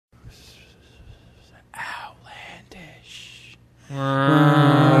Hello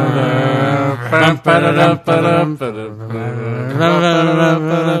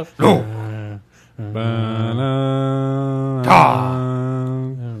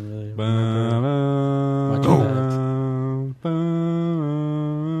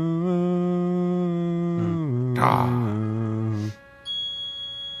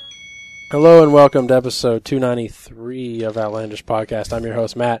and welcome to episode 293 of Outlandish Podcast. I'm your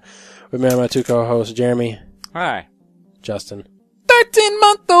host, Matt. With me are my two co-hosts, Jeremy. Hi. Justin.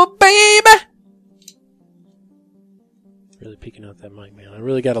 13-month-old baby! Really peeking out that mic, man. I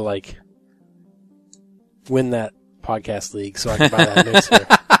really got to, win that podcast league so I can buy that mixer.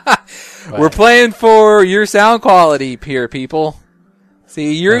 We're playing for your sound quality, peer people.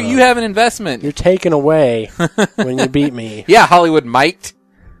 See, you have an investment. You're taken away when you beat me. Yeah, Hollywood mic'd.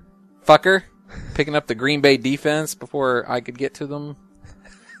 Fucker. Picking up the Green Bay defense before I could get to them.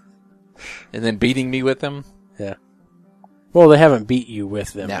 And then beating me with them. Yeah. Well, they haven't beat you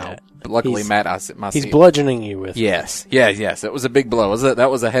with them No. yet. But luckily, Matt, he's bludgeoning you with Yes. Yes. It was a big blow. That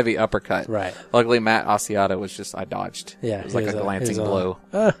was a heavy uppercut. Right. Luckily, Matt Asiata was just, I dodged. Yeah. It was like a glancing blow.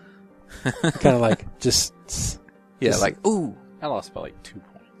 Kind of like just... Yeah, just, like, ooh. I lost by 2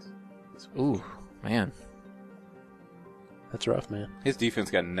 points. Ooh, man. That's rough, man. His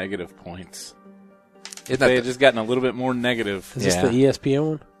defense got negative points. Isn't They that had just gotten a little bit more negative. Is this the ESPN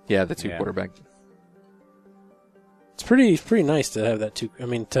one? Yeah, the two Yeah. quarterback. It's pretty nice to have that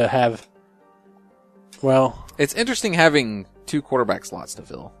to have... Well... It's interesting having two quarterback slots to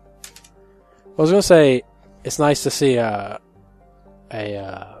fill. I was going to say, it's nice to see a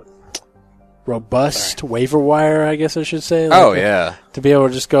robust waiver wire, I guess I should say. Yeah. To be able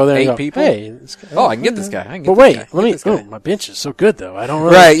to just go there and 8 go, people? hey. This guy, I can get this guy. But wait, my bench is so good, though. I don't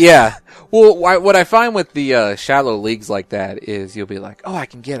really... Right, yeah. Well, what I find with the shallow leagues like that is you'll be like, I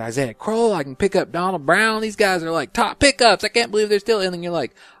can get Isaiah Crowell, I can pick up Donald Brown. These guys are like top pickups. I can't believe they're still... And then you're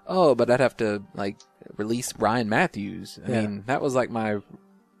like, but I'd have to release Ryan Matthews. I mean, that was like my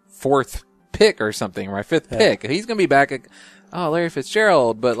 4th pick or something, or my 5th pick. He's going to be back at... Larry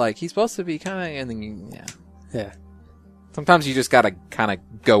Fitzgerald, but he's supposed to be kind of, and then Yeah. Sometimes you just gotta kind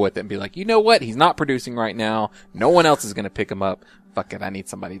of go with it and be like, you know what? He's not producing right now. No one else is gonna pick him up. Fuck it, I need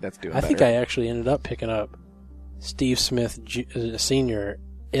somebody that's doing better. I think I actually ended up picking up Steve Smith Sr.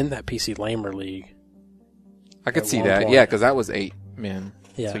 in that PC Lamer League. I could at see one that. point. Yeah, because that was 8 men.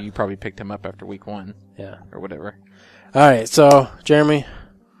 Yeah. So you probably picked him up after week 1 Yeah. or whatever. All right, so, Jeremy,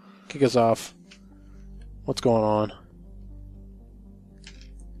 kick us off. What's going on?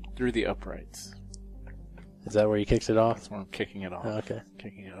 Through the uprights. Is that where you kicked it off? That's where I'm kicking it off. Oh, okay.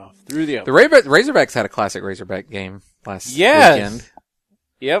 Kicking it off. Through the The uprights. Razorbacks had a classic Razorback game last Yes. weekend.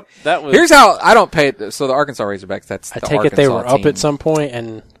 Yep, that was... Here's how I don't pay it. So the Arkansas Razorbacks, that's I the take it they were Arkansas up team. at some point,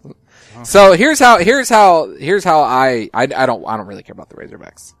 and So here's how I don't really care about the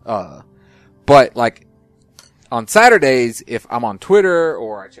Razorbacks. But on Saturdays, if I'm on Twitter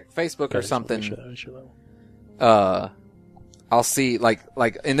or I check Facebook or something, I'll see like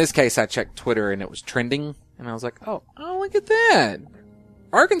in this case I checked Twitter and it was trending and I was like, oh look at that.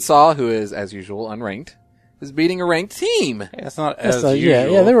 Arkansas, who is as usual unranked, is beating a ranked team. Yeah, it's not That's as not-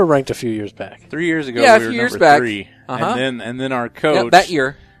 usual. yeah, they were ranked a few years back. 3 years ago, Yeah, a we were few years number back. 3. Uh-huh. And then our coach... Yep, that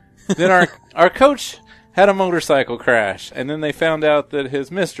year. Then our coach had a motorcycle crash, and then they found out that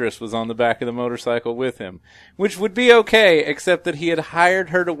his mistress was on the back of the motorcycle with him, which would be okay, except that he had hired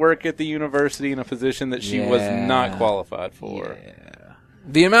her to work at the university in a position that she was not qualified for. Yeah.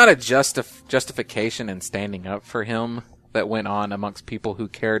 The amount of justification and standing up for him that went on amongst people who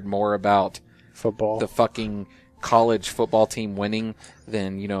cared more about Football. the fucking college football team winning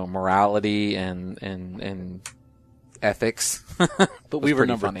than, morality and ethics. But we were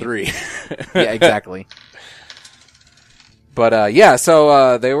pretty number funny. 3. Yeah, exactly. But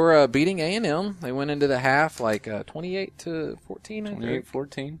so they were beating A&M. They went into the half 28-14.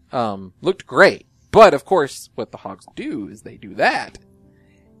 28-14. Looked great. But of course, what the Hogs do is they do that,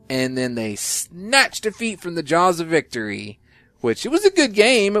 and then they snatch defeat from the jaws of victory. Which it was a good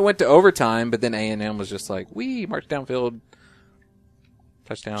game. It went to overtime, but then A&M was just like, we marched downfield,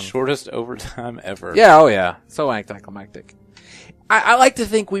 touchdown. Shortest overtime ever. Yeah, oh yeah. So anticlimactic. I like to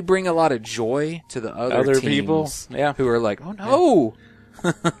think we bring a lot of joy to the other teams people, yeah, who are like, oh no.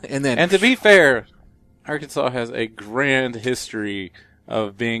 And to be fair, Arkansas has a grand history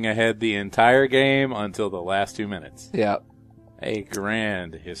of being ahead the entire game until the last 2 minutes. Yeah. A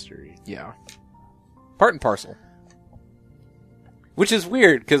grand history. Yeah. Part and parcel. Which is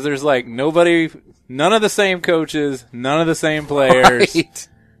weird, because there's none of the same coaches, none of the same players. Right.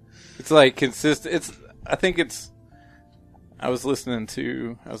 It's like consistent. I was listening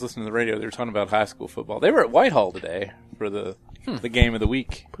to the radio. They were talking about high school football. They were at Whitehall today for the The game of the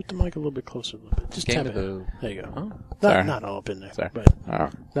week. Put the mic a little bit closer. A little bit. Just Game tap of it. the. There you go. Oh. Sorry. Not all up in there. Sorry. But Oh.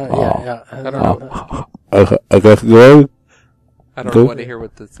 yeah. I don't know. I guess good. I don't know what to hear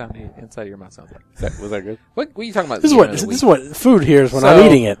what the sound inside of your mouth sounds like. Was that good? What are you talking about? This is what food hears when So- I'm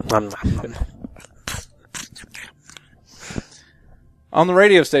eating it. On the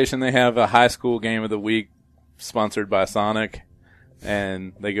radio station, they have a high school game of the week sponsored by Sonic,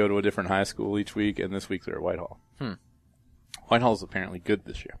 and they go to a different high school each week, and this week they're at Whitehall. Whitehall's apparently good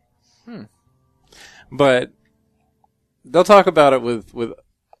this year. But they'll talk about it with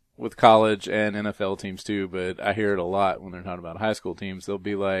college and NFL teams too, but I hear it a lot when they're talking about high school teams. They'll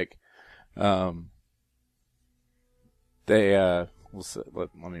be like, let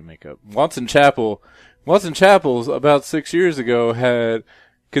me make up. Watson Chapel's about 6 years ago had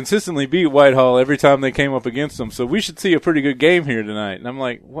consistently beat Whitehall every time they came up against them, so we should see a pretty good game here tonight. And I'm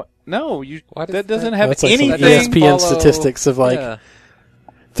like, what? No, that doesn't have That's like some anything. ESPN statistics of like Yeah.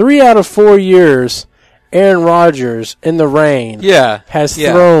 3 out of 4 years, Aaron Rodgers in the rain has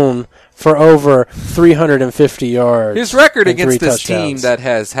thrown for over 350 yards. His record and 3 against this team touchdowns. that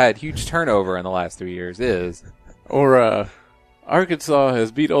has had huge turnover in the last 3 years is. Or Arkansas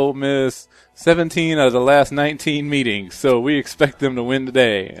has beat Ole Miss 17 out of the last 19 meetings, so we expect them to win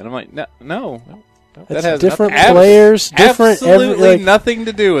today. And I'm like, no. That It's has different nothing- players, different absolutely nothing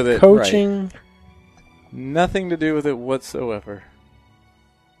to do with it. coaching. Nothing to do with it whatsoever.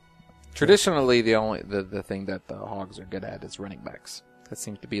 Traditionally, the thing that the Hogs are good at is running backs. That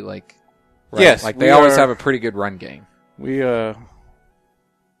seems to be like Yes, like we they always are- have a pretty good run game. We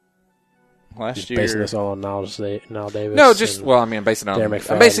last Just year basing this all on Niall Davis. No, just and I'm basing it on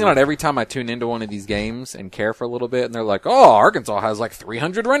Darren I'm basing it McFadden. on every time I tune into one of these games and care for a little bit, and they're like, "Oh, Arkansas has like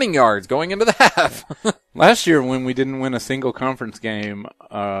 300 running yards going into the half." last year when we didn't win a single conference game,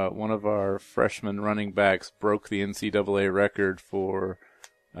 one of our freshman running backs broke the NCAA record for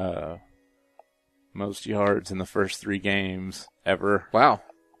most yards in the first 3 games ever. Wow,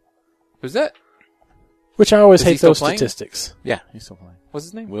 who's that? which I always Is he hate still those playing? statistics. Yeah, he's still playing. What's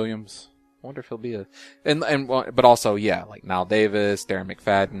his name? Williams. I wonder if he'll be but also like Niall Davis, Darren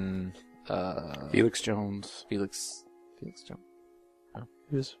McFadden, Felix Jones. Felix Jones.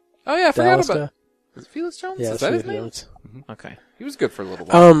 Who's Oh yeah, I forgot Dallas about. guy? Is it Felix Jones? Yeah, Is it's that his Felix name? Jones. Okay, he was good for a little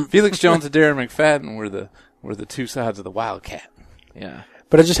while. Felix Jones and Darren McFadden were the two sides of the Wildcat. Yeah.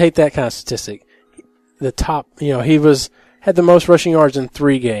 But I just hate that kind of statistic. The top, he had the most rushing yards in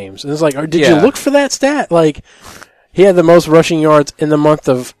 3 games. And it's like, did you look for that stat? Like, he had the most rushing yards in the month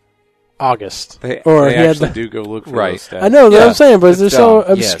of August. They he had actually do go look for Right. those stats. I know, that's what Yeah. I'm saying, but they're It's so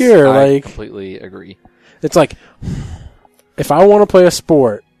dumb. Yes, obscure. I Like, completely agree. it's like, if I want to play a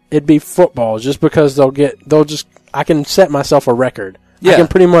sport, it'd be football, just because I can set myself a record. Yeah. I can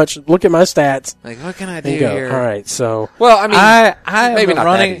pretty much look at my stats Like, what can I do and go, here? all right, so Well, I mean, I am maybe the not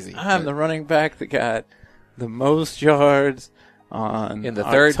running. that easy. I'm the running back that got the most yards on In the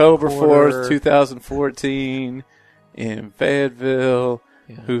third October quarter. 4th, 2014, in Fayetteville,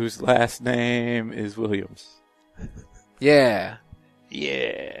 Yeah. whose last name is Williams. Yeah.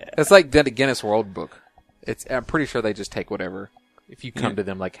 Yeah. It's like the Guinness World Book. I'm pretty sure they just take whatever. If you come to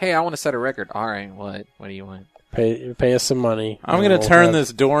them like, hey, I want to set a record. All right, what? What do you want? pay us some money. I'm and going to we'll turn have-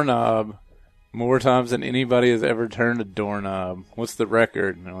 this doorknob more times than anybody has ever turned a doorknob. What's the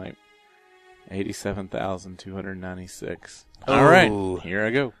record? And they're like, 87,296. All right, here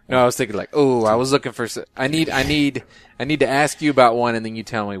I go. No, I was thinking like, oh, I was looking for. I need to ask you about one, and then you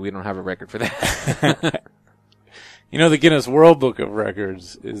tell me we don't have a record for that. You know, the Guinness World Book of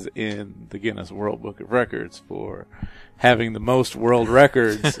Records is in the Guinness World Book of Records for having the most world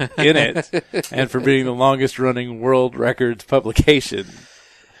records in it and for being the longest running world records publication.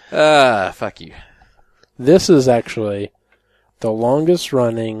 Fuck you. This is actually the longest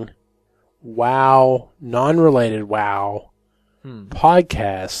running WoW, non-related WoW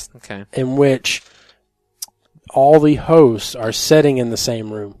podcast Okay. in which all the hosts are sitting in the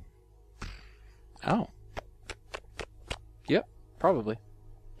same room. Oh. Yep. Probably.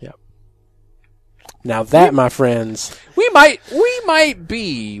 Now that, my friends, We might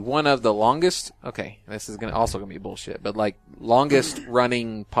be one of the longest. Okay, this is also gonna be bullshit, but like longest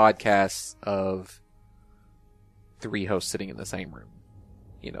running podcasts of 3 hosts sitting in the same room.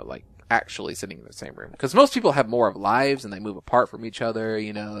 Like actually sitting in the same room. Because most people have more of lives and they move apart from each other.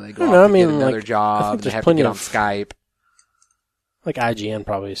 They go off to get another I think job. They there's have to plenty get on of- Skype. like IGN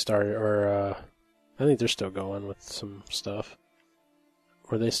probably started, or I think they're still going with some stuff.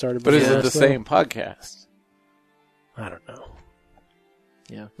 Or they started, But is before it the us, though? same podcast? I don't know.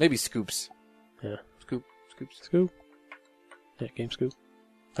 Yeah, maybe Scoops. Yeah. Scoops. Scoop? Yeah, Game Scoop?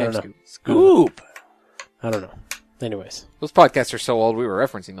 I don't know. Scoop. Scoop. I don't know. Anyways. Those podcasts are so old, we were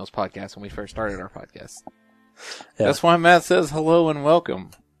referencing those podcasts when we first started our podcast. Yeah. That's why Matt says hello and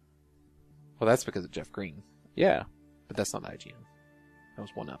welcome. Well, that's because of Jeff Green. Yeah. But that's not IGN. That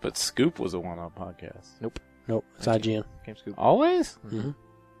was 1UP. But Scoop was a one-up podcast. Nope. It's IGN. Game Scoop. Always? Mm-hmm.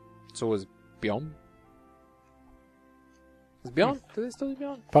 So was Beyond? Is Beyond? Do they still do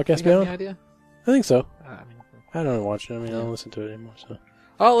Beyond? Podcast You got Beyond? any idea? I think so. I mean, I don't watch it. I mean, I don't listen to it anymore. So.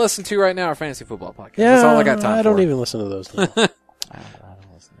 I'll listen to right now our fantasy football podcast. Yeah, That's all I got time for. I don't even listen to those. No. I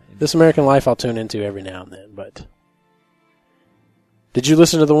don't listen to This American Life I'll tune into every now and then, but... Did you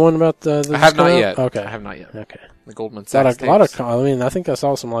listen to the one about the... I have not yet. Okay. I have not yet. Okay. The Goldman A lot Sachs of, lot of, tapes. I mean, I think I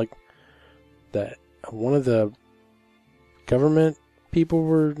saw some, like, that one of the government people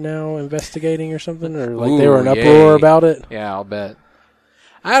were now investigating or something, or, like, they were in uproar about it. Yeah, I'll bet.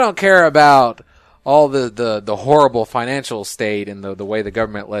 I don't care about all the horrible financial state and the way the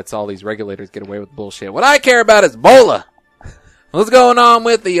government lets all these regulators get away with bullshit. What I care about is Ebola. What's going on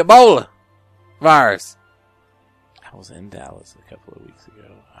with the Ebola virus? I was in Dallas a couple of weeks ago.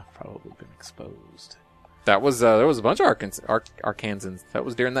 I've probably been exposed. That was there was a bunch of Arkansans. That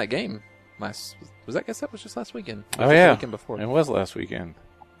was during that game last. Was that? I guess that was just last weekend. Oh, The yeah. weekend before. It was last weekend.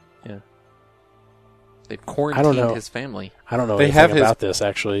 They I don't quarantined know. his family. I don't know They anything have his- about this,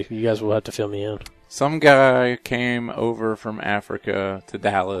 actually. You guys will have to fill me in. Some guy came over from Africa to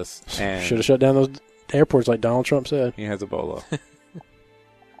Dallas and Should have shut down those airports like Donald Trump said. he has Ebola.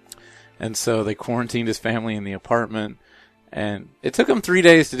 And so they quarantined his family in the apartment. And it took them 3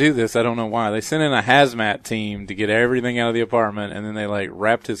 days to do this. I don't know why. They sent in a hazmat team to get everything out of the apartment. And then they like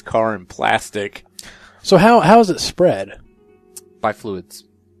wrapped his car in plastic. So how is it spread? By fluids.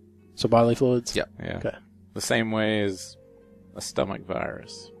 So bodily fluids? Yep. Yeah. Okay. The same way as a stomach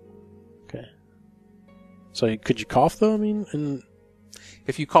virus. Okay. So could you cough, though? I mean, and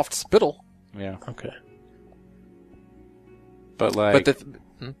If you coughed spittle, Yeah. okay. But like, but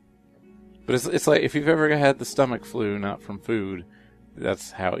but it's like if you've ever had the stomach flu, not from food,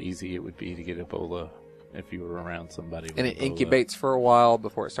 that's how easy it would be to get Ebola if you were around somebody with and it Ebola. incubates for a while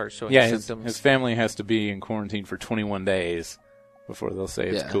before it starts showing Yeah, his symptoms. family has to be in quarantine for 21 days before they'll say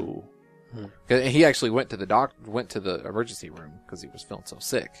it's Yeah. cool. 'Cause he actually went to the emergency room because he was feeling so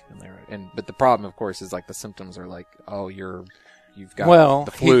sick. But the problem, of course, is like the symptoms are like, oh, you've got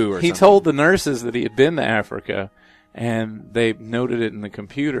the flu or he something. told the nurses that he had been to Africa, and they noted it in the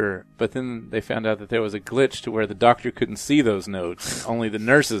computer, but then they found out that there was a glitch to where the doctor couldn't see those notes. Only the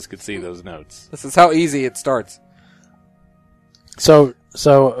nurses could see those notes. This is how easy it starts. So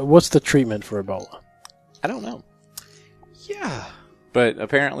what's the treatment for Ebola? I don't know. Yeah. But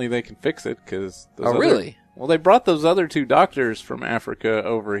apparently they can fix it because... Oh, really? Well, they brought those other two doctors from Africa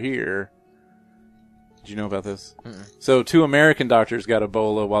over here. Did you know about this? Mm-mm. So 2 American doctors got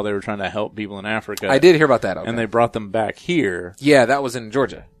Ebola while they were trying to help people in Africa. I did hear about that. Okay. And they brought them back here. Yeah, that was in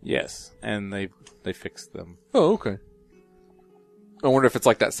Georgia. Yes. And they fixed them. Oh, okay. I wonder if it's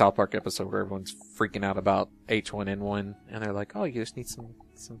like that South Park episode where everyone's freaking out about H1N1, and they're like, "Oh, you just need some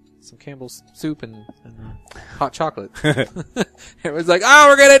Campbell's soup and hot chocolate." Everyone's like, "Oh,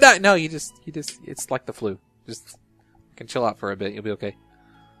 we're gonna die." No, you just, it's like the flu. Just you can chill out for a bit. You'll be okay.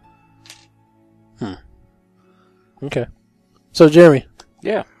 Okay. So, Jeremy,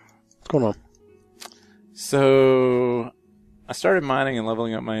 Yeah. what's going on? So I started mining and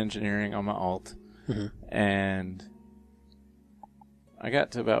leveling up my engineering on my alt. Mhm. And I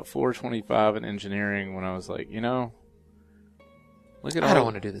got to about 425 in engineering when I was like, look at all... I don't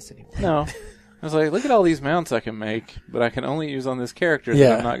want to do this anymore. No. I was like, look at all these mounts I can make, but I can only use on this character that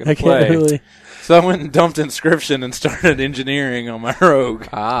Yeah, I'm not going I to play. can't really. So I went and dumped Inscription and started engineering on my rogue.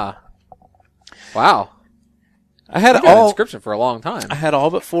 Ah, wow. I had I've got all Inscription for a long time. I had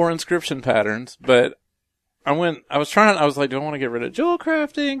all but 4 Inscription patterns, but I was like, do I want to get rid of jewel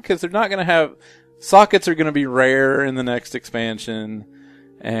crafting? Because they're not going to have... Sockets are going to be rare in the next expansion.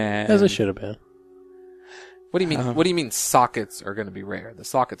 And As it should have been. What do you mean? What do you mean sockets are going to be rare? The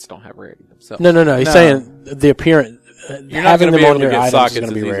sockets don't have rarity themselves. No. He's No. saying the appearance. You're not Having going to be them able on to your get items sockets is going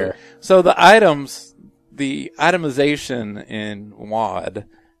to be as easily. rare. So the items, the itemization in WoD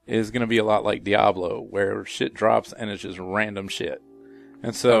is going to be a lot like Diablo, where shit drops and it's just random shit.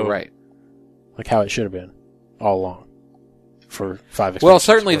 And so, Oh, right. Like how it should have been all along. For 5 Well, expansions,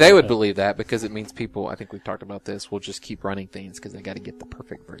 certainly or they would something. believe that because it means people, I think we've talked about this, will just keep running things because they got to get the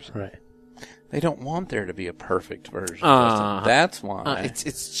perfect version. Right. they don't want there to be a perfect version. Uh-huh. Justin. That's why.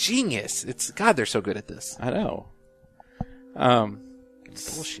 It's genius. God, they're so good at this. I know.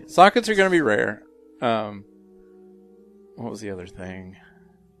 Bullshit. Sockets are going to be rare. What was the other thing?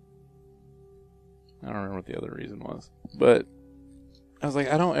 I don't remember what the other reason was. But I was like,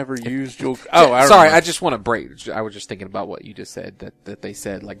 I don't ever use dual. Oh, sorry, remember. I just want to break. I was just thinking about what you just said that they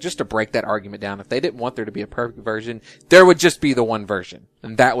said, like, just to break that argument down. If they didn't want there to be a perfect version, there would just be the one version,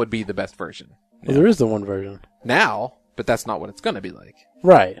 and that would be the best version. Well, there is the one version now, but that's not what it's going to be like.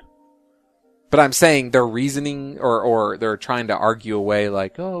 right? But I'm saying their reasoning, or they're trying to argue away,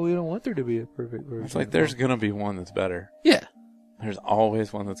 like, oh, we don't want there to be a perfect version. It's like there's gonna be one that's better. Yeah. There's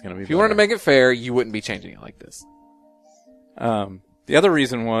always one that's gonna be. If you wanted to make it fair, you wouldn't be changing it like this. The other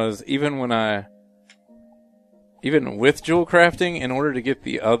reason was even with jewel crafting, in order to get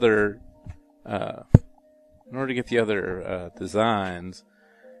the other designs,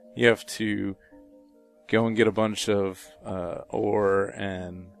 you have to go and get a bunch of ore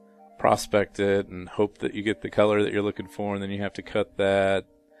and prospect it and hope that you get the color that you're looking for, and then you have to cut that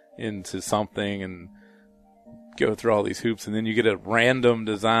into something and go through all these hoops, and then you get a random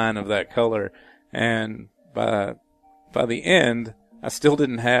design of that color. And by the end, I still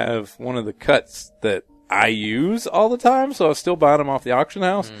didn't have one of the cuts that I use all the time, so I was still buying them off the auction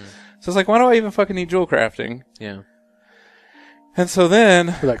house. So it's like, why do I even fucking need jewel crafting? Yeah. And so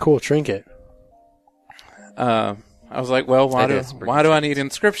then, For that cool trinket. I was like, well, why That is pretty do I need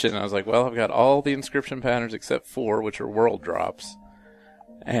inscription? I was like, well, I've got all the inscription patterns except 4, which are world drops.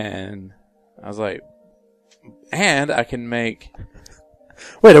 And I was like, and I can make...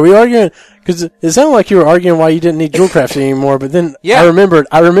 Wait, are we arguing? Because it sounded like you were arguing why you didn't need jewel crafting anymore, but then Yeah. I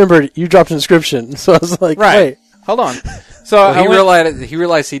remembered you dropped inscription, so I was like, Right. wait. Hold on. So Well, he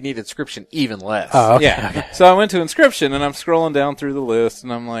realized he needed inscription even less. Oh, okay. yeah. So I went to inscription, and I'm scrolling down through the list,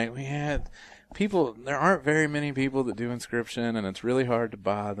 and I'm like, there aren't very many people that do inscription, and it's really hard to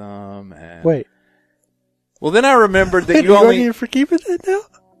buy them. And Wait. Well, then I remembered that Wait, you are only... arguing for keeping it now?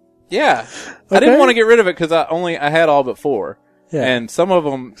 Yeah. I Okay. didn't want to get rid of it because I had all but 4. Yeah. And some of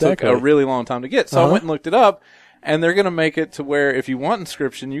them took Exactly. a really long time to get. So I Uh-huh. went and looked it up, and they're going to make it to where if you want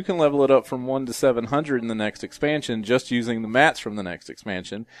inscription, you can level it up from 1 to 700 in the next expansion just using the mats from the next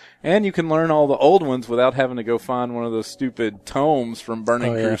expansion. And you can learn all the old ones without having to go find one of those stupid tomes from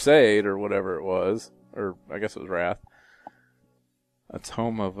Burning Oh, yeah. Crusade or whatever it was. Or I guess it was Wrath. A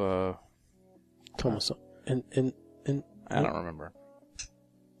tome of, Thomas, in I don't remember.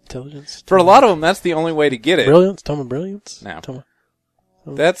 intelligence? For a lot of them, that's the only way to get it. Brilliance? Tome of Brilliance? No. Tome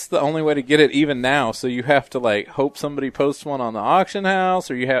That's the only way to get it even now. So you have to like hope somebody posts one on the auction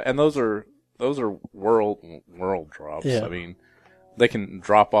house, or and those are world drops. Yeah. I mean, they can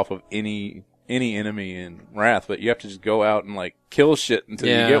drop off of any enemy in Wrath, but you have to just go out and like kill shit until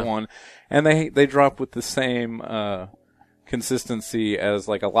Yeah. you get one. And they drop with the same consistency as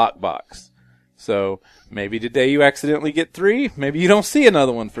like a lockbox. So maybe today you accidentally get 3, maybe you don't see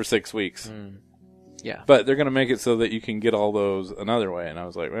another one for 6 weeks. Yeah. But they're going to make it so that you can get all those another way. And I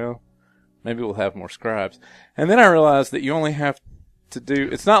was like, well, maybe we'll have more scribes. And then I realized that you only have to do,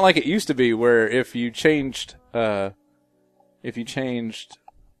 it's not like it used to be where if you changed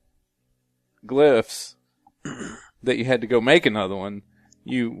glyphs that you had to go make another one.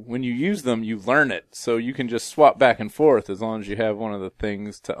 When you use them, you learn it. So you can just swap back and forth as long as you have one of the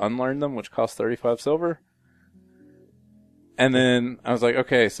things to unlearn them, which costs 35 silver. And then I was like,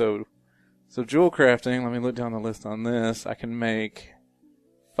 okay, so jewel crafting, let me look down the list on this. I can make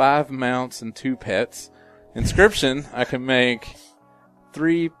 5 mounts and 2 pets. Inscription, I can make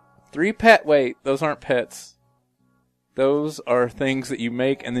 3 pet. Wait, those aren't pets. Those are things that you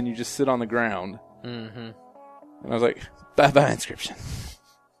make and then you just sit on the ground. Mm-hmm. And I was like, bye-bye inscription.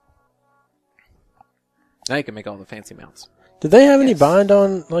 Now you can make all the fancy mounts. Did they have any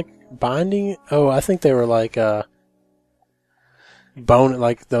binding? Oh, I think they were like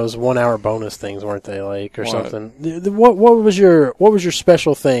like those 1 hour bonus things, weren't they? Like or What? something. What was your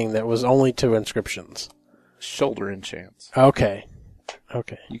special thing that was only to inscriptions? Shoulder enchants. Okay.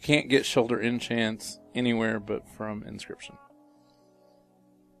 You can't get shoulder enchants anywhere but from inscription.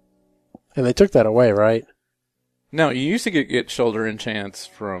 And they took that away, right? No, you used to get shoulder enchants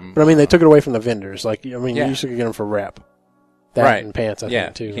from... But I mean, they took it away from the vendors. Like, I mean, Yeah. you used to get them for rep. That Right. and pants, I Yeah,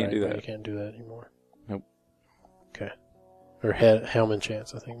 think, too. you can't right? do But that. You can't do that anymore. Nope. Okay. Or helm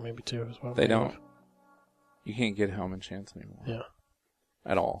enchants, I think, maybe, too. As well. They don't. You can't get helm enchants anymore. Yeah.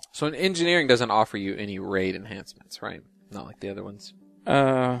 At all. So engineering doesn't offer you any raid enhancements, right? Not like the other ones.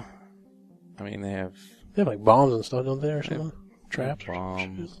 I mean, they have... They have, like, bombs and stuff, don't they, or something? Traps?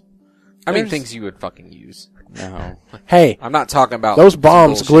 Bombs. I mean, There's- things you would fucking use. No. Hey, I'm not talking about those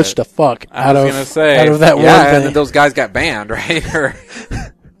bombs bullshit. glitched the fuck I out was of gonna say, out of that Yeah, one and thing. then those guys got banned, right? Or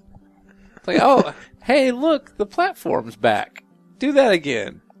It's like, oh, hey, look, the platform's back. Do that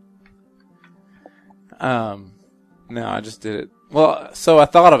again. No, I just did it Well, so I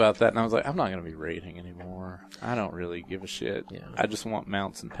thought about that, and I was like, I'm not going to be raiding anymore. I don't really give a shit. Yeah. I just want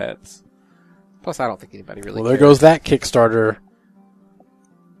mounts and pets. Plus, I don't think anybody really Well, there cares. goes that Kickstarter.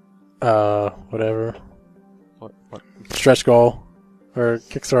 Whatever. What? Stretch goal or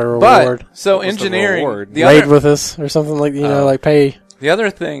Kickstarter But, reward. so What was the engineering, reward? the Raid other, with us or something like, like pay. the other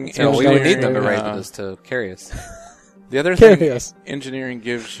thing, So we would need them to engineering, raid with us to carry us. The other Carry thing us. engineering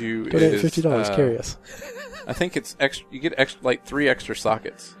gives you Donate is $50, carry us. I think it's extra. You get like 3 extra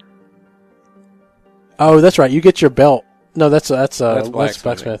sockets. Oh, that's right. You get your belt. No, that's blacksmithing.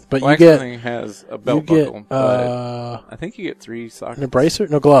 blacksmith. But you get Blacksmithing has a belt you get buckle, but I think you get 3 sockets. an abrasive.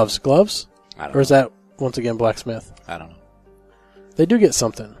 No gloves. Gloves, I don't or is that once again blacksmith? I don't know. They do get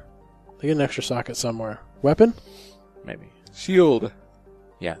something. They get an extra socket somewhere. Weapon? Maybe. Shield.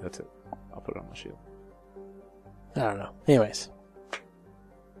 Yeah, that's it. I'll put it on my shield. I don't know. Anyways,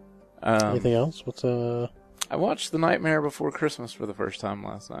 anything else? What's I watched The Nightmare Before Christmas for the first time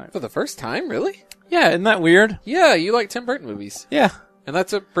last night. For the first time, really? Yeah, isn't that weird? Yeah, you like Tim Burton movies. Yeah, And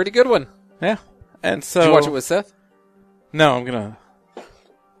that's a pretty good one. yeah. And so Did you watch it with Seth? No, I'm gonna.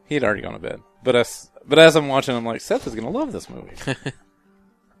 He had already gone to bed, but as I'm watching, I'm like, Seth is gonna love this movie.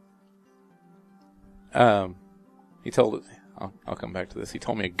 He told it. I'll come back to this. He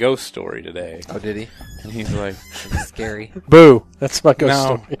told me a ghost story today, Oh, did he? and he's like, It's scary. boo? That's my ghost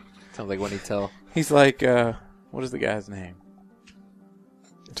No. story. Sounds like one he'd tell. he's like, what is the guy's name?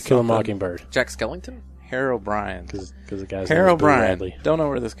 To Kill a Something. Mockingbird. Jack Skellington? Harold Bryan. Because the guy's Harold name is Boo Bryan. Radley. Don't know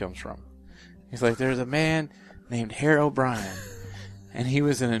where this comes from. He's like, there's a man named Harold Bryan, and he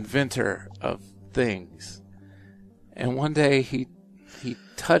was an inventor of things. And one day he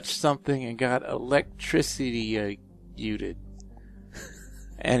touched something and got electricity uted,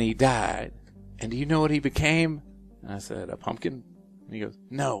 and he died. And do you know what he became? And I said, a pumpkin? And he goes,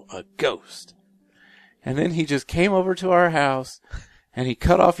 no, a ghost. And then he just came over to our house, and he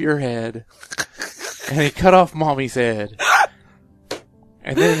cut off your head, and he cut off Mommy's head.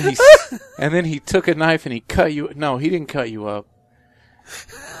 And then he took a knife and he cut you. No, he didn't cut you up.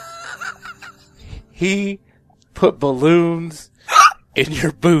 He put balloons in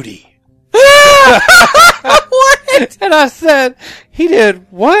your booty. What? And I said, he did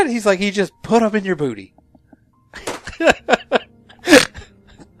what? He's like, he just put them in your booty.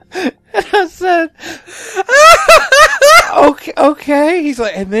 And I said, okay. He's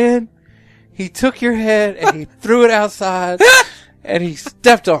like, and then he took your head and he threw it outside. And he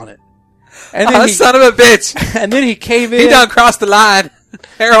stepped on it. And then Son of a bitch! and then he came in. He done crossed the line.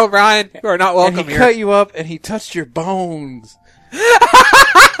 Harold Bryan, you are not welcome and he here. cut you up and he touched your bones.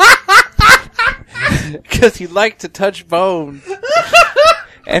 Because he liked to touch bones.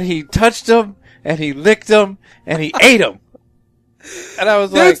 And he touched them and he licked them and he ate them. And I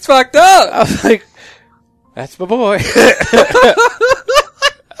was Dude's fucked up! I was like, that's my boy.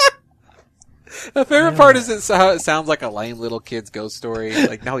 The favorite part is how it sounds like a lame little kid's ghost story.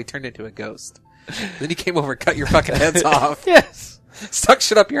 Like, no, he turned into a ghost. Then he came over and cut your fucking heads off. Yes. Stuck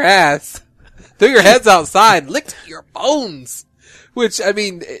shit up your ass. Threw your heads outside. Licked your bones. Which, I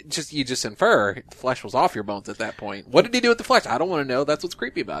mean, you just infer. The flesh was off your bones at that point. What did he do with the flesh? I don't want to know. That's what's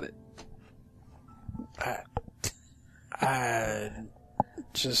creepy about it. I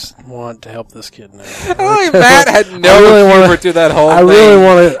just want to help this kid now. Matt had no really humor wanna- to that whole I thing. really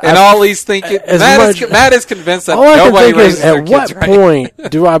want to. And all he's thinking, Matt is convinced that all I can nobody think is, raises their at what kids right.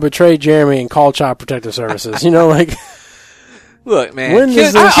 point do I betray Jeremy and call Child Protective Services? You know, like, Look, man, When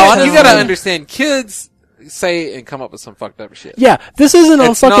kids, does this you gotta happen? understand, kids say and come up with some fucked up shit. yeah, this isn't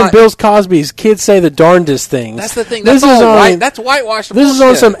on It's fucking not- Bill Cosby's Kids Say the Darndest Things. That's the thing. This That's is all on, white. That's whitewashed. This is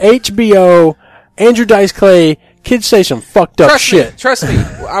on some HBO, Andrew Dice Clay, Kids Say Some Fucked Up Shit. Trust me.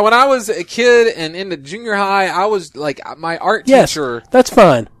 When I was a kid and into junior high, I was like, my art Yes, teacher that's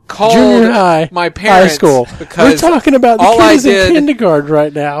fine. called Junior high, my high parents school. because We're talking about the all I kids in did kindergarten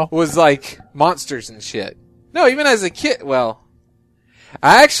right now. was like monsters and shit. No, even as a kid. Well,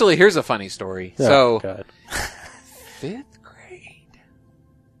 here's a funny story. Oh, So, God. 5th grade,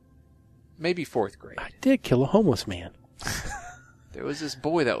 maybe 4th grade. I did kill a homeless man. There was this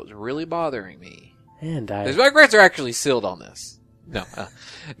boy that was really bothering me. And My regrets are actually sealed on this.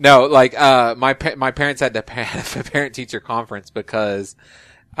 No, like, my parents had to have a parent-teacher conference because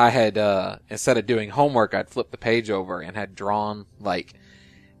I had, instead of doing homework, I'd flipped the page over and had drawn, like,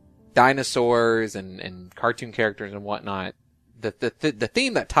 dinosaurs and cartoon characters and whatnot. The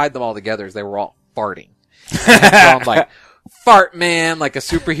theme that tied them all together is they were all farting. And I drawn, like, Fart Man, like a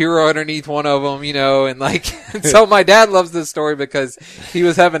superhero underneath one of them, you know, and like, and so my dad loves this story because he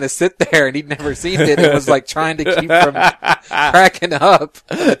was having to sit there and he'd never seen it and was like trying to keep from cracking up.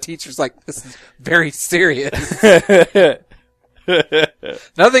 And the teacher's like, this is very serious.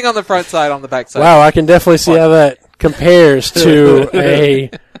 Nothing on the front side, on the back side. Wow, I can definitely see how that compares to a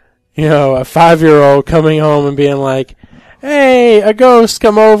 5-year-old coming home and being like, "Hey, a ghost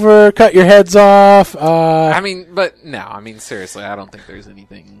come over, cut your heads off." Seriously, I don't think there's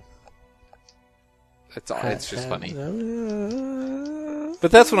anything. It's just funny.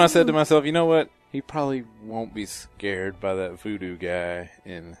 But that's when I said to myself, you know what? He probably won't be scared by that voodoo guy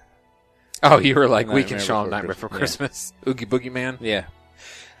in... Oh, you were like, we Nightmare can show him Before Nightmare Before Christmas. Christmas. Oogie Boogie Man. Yeah.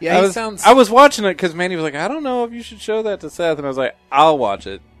 Yeah, I was watching it because Mandy was like, I don't know if you should show that to Seth. And I was like, I'll watch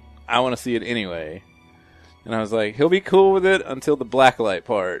it. I want to see it anyway. And I was like, he'll be cool with it until the blacklight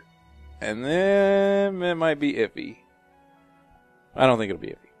part. And then it might be iffy. I don't think it'll be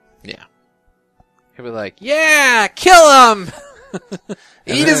iffy. Yeah. He'll be like, yeah, kill him!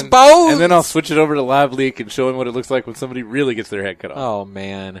 Eat his bones! And then I'll switch it over to Live Leak and show him what it looks like when somebody really gets their head cut off. Oh,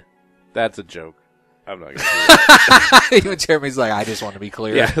 man. That's a joke. I'm not going to do that. Even Jeremy's like, I just want to be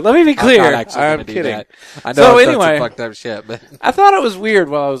clear. Yeah, let me be clear. I'm not actually I'm gonna do kidding. that. I know So I've done anyway, some fucked up shit, but... I thought it was weird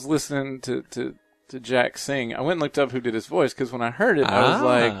while I was listening to Jack sing. I went and looked up who did his voice because when I heard it, I was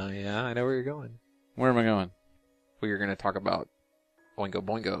like... yeah, I know where you're going. Where am I going? We were going to talk about Oingo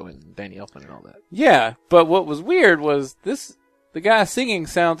Boingo and Danny Elfman and all that. Yeah, but what was weird was the guy singing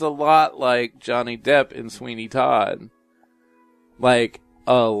sounds a lot like Johnny Depp in Sweeney Todd. Like,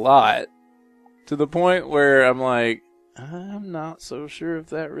 a lot. To the point where I'm like, I'm not so sure if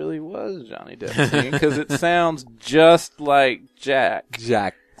that really was Johnny Depp singing, because it sounds just like Jack.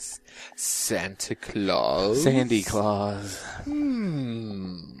 Jack's Santa Claus. Sandy Claus.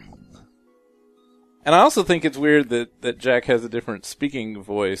 Hmm. And I also think it's weird that Jack has a different speaking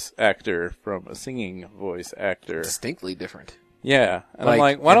voice actor from a singing voice actor. Distinctly different. Yeah. And Like, I'm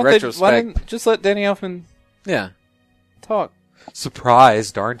like, why in don't retrospect- why didn't just let Danny Elfman Yeah. talk?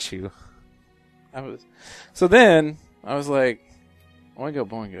 Surprised, aren't you? So then I was like, Oingo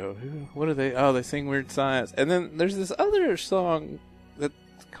Boingo, what are they? Oh, they sing Weird Science. And then there's this other song that's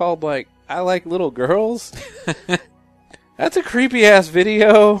called like, I Like Little Girls. That's a creepy ass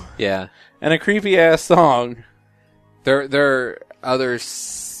video Yeah. and a creepy ass song. Their other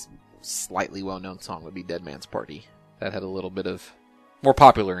slightly well-known song would be Dead Man's Party. That had a little bit of... More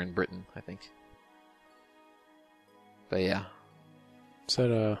popular in Britain, I think. But yeah. Is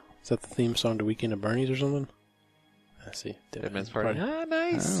that the theme song to Weekend at Bernie's or something? I see. Dead Man's Party. Ah,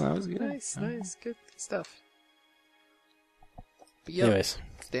 nice. Oh, that was good. Nice. Good stuff. But yeah, Anyways,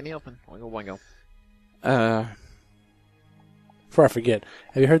 it's Danny Elfman. Oingo Boingo. before I forget,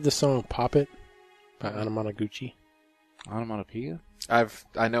 have you heard the song Pop It by Anamanaguchi? Onomatopoeia?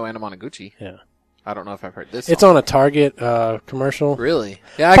 I know Anna Monoguchi. Yeah. I don't know if I've heard this It's song. on a Target commercial. Really?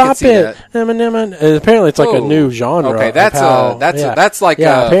 Yeah, I can Pop see it. that. Apparently it's like a Oh. new genre. Okay, of that's how- that's like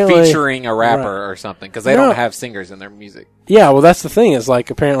apparently- featuring a rapper right. or something because they No. don't have singers in their music. Yeah, well, that's the thing. Is like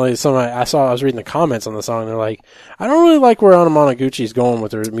apparently I was reading the comments on the song. And they're like, I don't really like where Anamanaguchi's going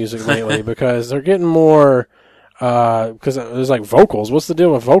with their music lately because they're getting more. Because there's like vocals. What's the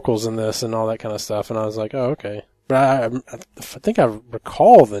deal with vocals in this and all that kind of stuff? And I was like, oh, okay. But I think I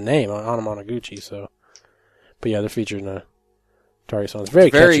recall the name Anamanaguchi. So, but yeah, they're featured in a Target song. It's very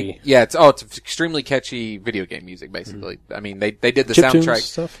catchy. Yeah, it's extremely catchy video game music. Basically, I mean they did the Chiptunes soundtrack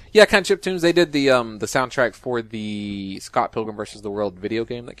stuff. Yeah, kind of chiptunes. They did the soundtrack for the Scott Pilgrim vs. the World video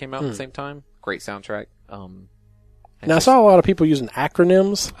game that came out at the same time. Great soundtrack. Now I saw a lot of people using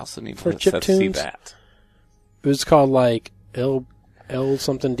acronyms. I also need For to let Seth see chiptunes? that. It was called like L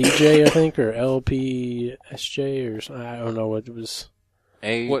something DJ, I think, or LPSJ, or something. I don't know what it was.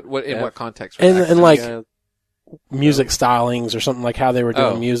 What context? And like Yeah. music stylings or something, like how they were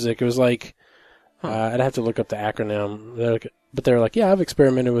doing Oh. music. It was like I'd have to look up the acronym. But they were like, yeah, I've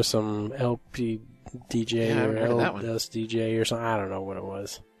experimented with some LPDJ Yeah, I haven't heard of that or one. LSDJ or something. I don't know what it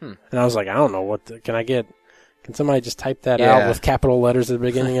was. Hmm. And I was like, I don't know can somebody just type that Yeah. out with capital letters at the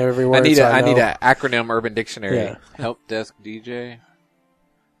beginning of every word? I need so I need know? an acronym Urban Dictionary. Yeah. Help Desk DJ.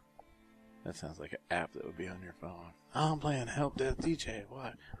 That sounds like an app that would be on your phone. Oh, I'm playing Help Desk DJ.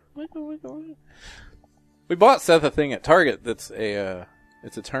 What? We bought Seth a thing at Target that's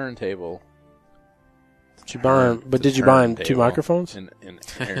it's a turntable. Did you buy him? But did you buy him two microphones?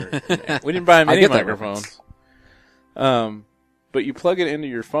 We didn't buy him I any get that microphones. But you plug it into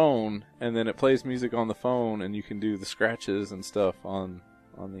your phone, and then it plays music on the phone, and you can do the scratches and stuff on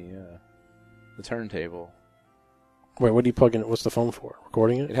the turntable. Wait, what do you plug in? What's the phone for?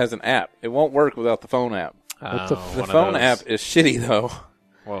 Recording it? It has an app. It won't work without the phone app. What the The phone app is shitty though,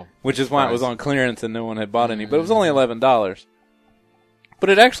 Well, which is why it was on clearance and no one had bought any. But it was only $11. But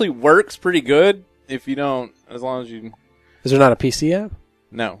it actually works pretty good if you don't, as long as you. Is there not a PC app?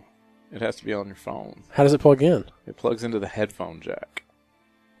 No. It has to be on your phone. How does it plug in? It plugs into the headphone jack.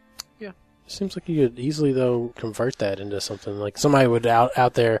 Seems like you could easily, though, convert that into something. Like somebody would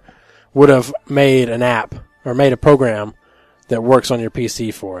out there would have made an app or made a program that works on your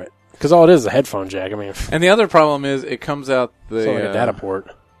PC for it. Because all it is a headphone jack. I mean, And the other problem is it comes out the it's like a data port.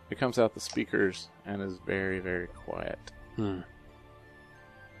 It comes out the speakers and is very, very quiet. I'm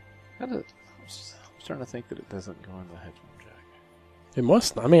starting to think that it doesn't go in the headphone jack. It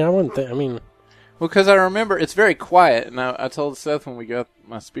must. I mean, I wouldn't think. I mean, Well, because I remember it's very quiet, and I told Seth when we got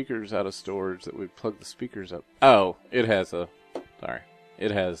my speakers out of storage that we'd plug the speakers up. Oh, it has a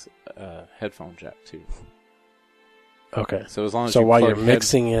headphone jack too. okay. So as long as So you while plug you're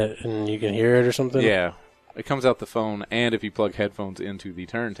mixing it and you can hear it or something? yeah, it comes out the phone, and if you plug headphones into the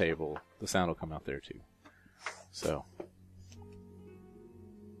turntable, the sound will come out there too. So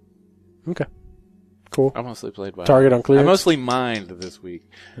Okay. Cool. I mostly played by Target on clearance? I mostly mined this week.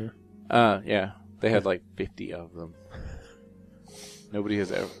 Yeah, they had like 50 of them. Nobody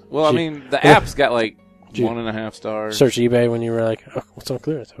has ever. Well, I mean, the app's got like 1.5 stars. Search eBay when you were like, oh, what's on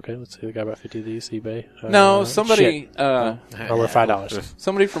clearance? Okay, let's see. We got about 50 of these. eBay. No, somebody. Shit. Oh, we're $5.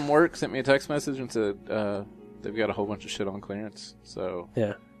 Somebody from work sent me a text message and said they've got a whole bunch of shit on clearance. So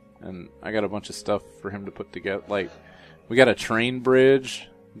Yeah. and I got a bunch of stuff for him to put together. Like we got a train bridge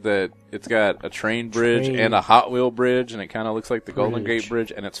that it's got a train bridge and a Hot Wheel bridge, and it kind of looks like the Golden Gate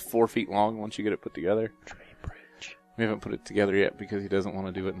Bridge, and it's 4 feet long once you get it put together. Train bridge. We haven't put it together yet because he doesn't want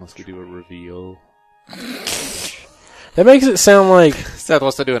to do it unless we do a reveal. That makes it sound like Seth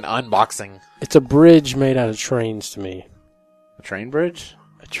wants to do an unboxing. it's a bridge made out of trains to me. A train bridge?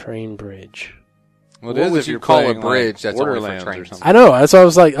 A train bridge. Well, What would you call a bridge that's only for Borderlands or trains? something? I know. That's what I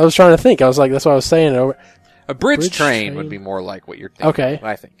was like. I was trying to think. I was like, that's what I was saying. A bridge Bridge train train? would be more like what you're thinking. Okay.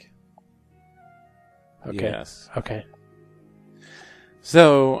 I think. Okay. Yes. Okay.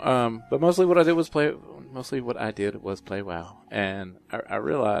 So, but mostly what I did was play WoW, and I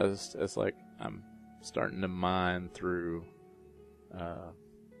realized as like I'm starting to mine through. I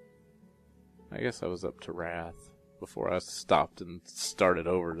guess I was up to Wrath before I stopped and started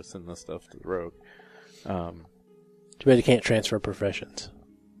over to send the stuff to the Rogue. Too bad you can't transfer professions.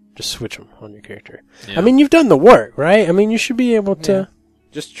 Just switch them on your character. Yeah. I mean, you've done the work, right? I mean, you should be able to.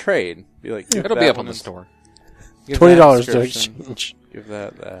 Just trade. Be like, give It'll that be up one on the in- store. give $20 that to description, exchange. Give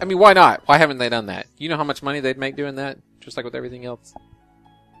that. I mean, why not? Why haven't they done that? You know how much money they'd make doing that? Just like with everything else.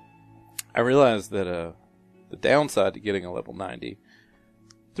 I realized that the downside to getting a level 90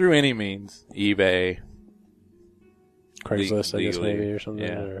 through any means, eBay, Craigslist, I guess, legally, maybe, or something.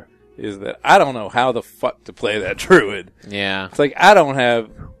 yeah. Or... is that I don't know how the fuck to play that druid. Yeah. It's like I don't have.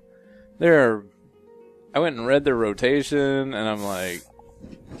 I went and read their rotation, and I'm like,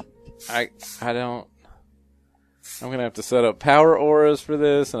 I don't. I'm gonna have to set up power auras for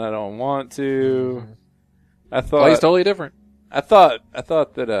this, and I don't want to. I thought Plays totally different. I thought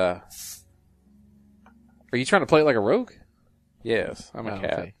that Are you trying to play it like a rogue? yes, I'm a Oh,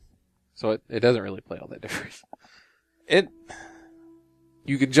 cat. okay. So it doesn't really play all that different. It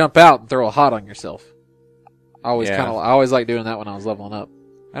You can jump out and throw a hot on yourself. I always Yeah. I always liked doing that when I was leveling up.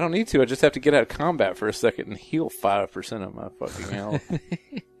 I don't need to. I just have to get out of combat for a second and heal 5% of my fucking health.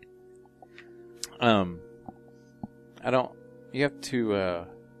 I don't. You have to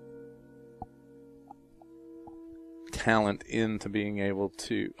talent into being able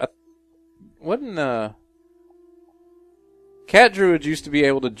to. Cat druids used to be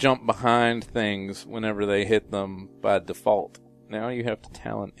able to jump behind things whenever they hit them by default. Now you have to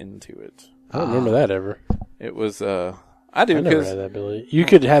talent into it. I don't remember that ever. It was I do I never because had that ability. You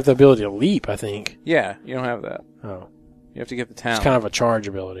could have the ability to leap, I think. yeah, you don't have that. Oh. You have to get the talent. It's kind of a charge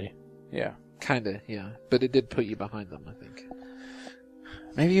ability. Yeah. Kinda, yeah. But it did put you behind them, I think.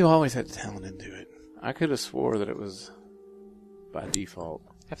 Maybe you always had talent into it. I could have swore that it was by default.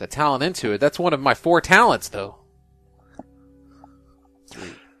 You have to talent into it. That's one of my 4 talents, though. 3.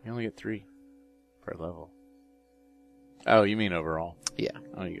 You only get 3 per level. Oh, you mean overall? Yeah.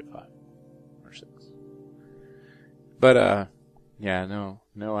 Oh, you get 5 or 6. But yeah, no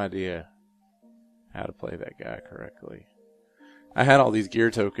idea how to play that guy correctly. I had all these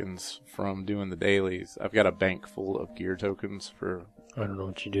gear tokens from doing the dailies. I've got a bank full of gear tokens for. I don't know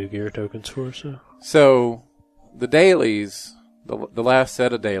what you do gear tokens for, so. So, the dailies, the last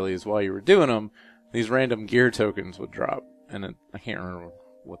set of dailies, while you were doing them, these random gear tokens would drop. And I can't remember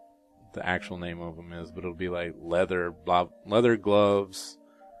what the actual name of them is, but it'll be like leather gloves.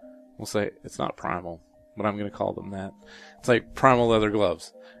 We'll say it's not primal, but I'm going to call them that. It's like primal leather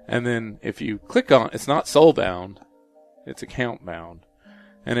gloves. And then if you click on, it's not soulbound, it's account bound.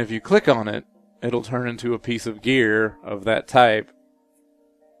 And if you click on it, it'll turn into a piece of gear of that type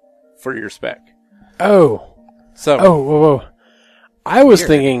for your spec. Oh. So, Whoa. I was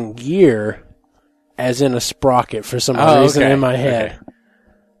thinking gear as in a sprocket for some reason in my head. Okay.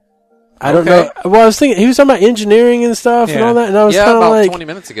 I don't know. Well, I was thinking, he was talking about engineering and stuff and all that, and I was kind of about like... 20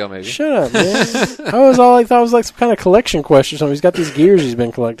 minutes ago, maybe. Shut up, man. I was all like, thought it was like some kind of collection quest or something. He's got these gears he's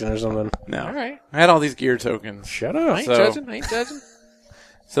been collecting or something. No. All right. I had all these gear tokens. Shut I up. ain't judging.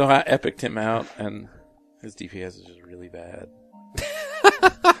 So I epicked him out, and his DPS is just really bad.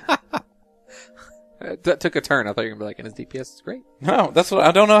 That took a turn. I thought you were going to be like, and his DPS is great. No, that's what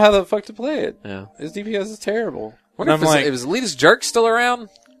I don't know how the fuck to play it. Yeah. His DPS is terrible. Wonder if it was Elitist Jerk still around?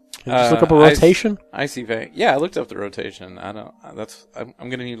 Can you just look up a rotation? Icy Vein. Yeah, I looked up the rotation. I'm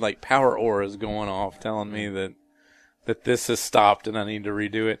going to need like power auras going off telling me that this has stopped and I need to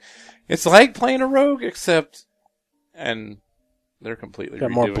redo it. It's like playing a rogue, except, and they're completely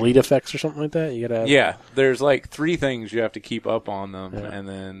Got redoing more bleed effects or something like that? You gotta have... Yeah, there's like 3 things you have to keep up on them, and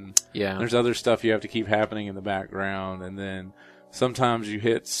then there's other stuff you have to keep happening in the background, and then sometimes you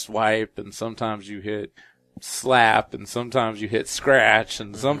hit swipe, and sometimes you hit slap, and sometimes you hit scratch,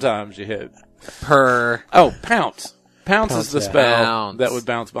 and sometimes you hit Pounce. Pounce is the spell Pounce. that would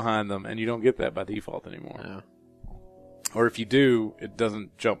bounce behind them, and you don't get that by default anymore. Yeah. Or if you do, it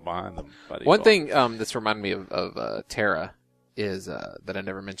doesn't jump behind them by default. One thing that's reminded me of Terra is that I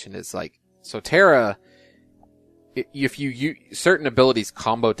never mentioned is like, so Terra, if you certain abilities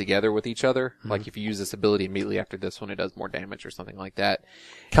combo together with each other, like if you use this ability immediately after this one, it does more damage or something like that.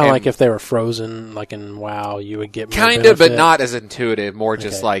 Kind of like if they were frozen, like in WoW, you would get more kind of, but benefit. not as intuitive. More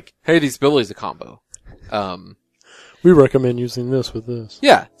just like, hey, these abilities are combo. We recommend using this with this.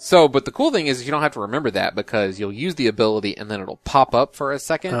 Yeah. So, but the cool thing is you don't have to remember that because you'll use the ability and then it'll pop up for a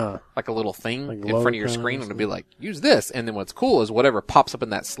second, like a little thing like in front of your screen, and it'll be like, use this. And then what's cool is whatever pops up in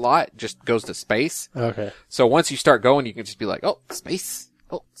that slot just goes to space. Okay. So once you start going, you can just be like, oh, space.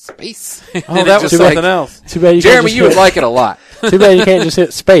 Oh, space. Oh, that was something else. Too bad you Jeremy, can't you would like it a lot. Too bad you can't just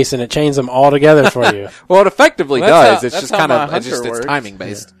hit space and it chains them all together for you. Well, it effectively Well, does. It's that's just how kind of, my it's hunter timing works.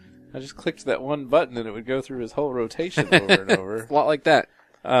 based. I just clicked that one button and it would go through his whole rotation over and over. A lot like that.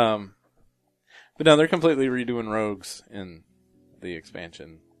 But no, they're completely redoing rogues in the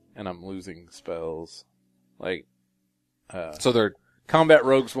expansion, and I'm losing spells. Like, So they're combat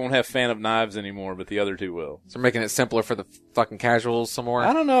rogues won't have Fan of Knives anymore, but the other 2 will. making it simpler for the fucking casuals some more.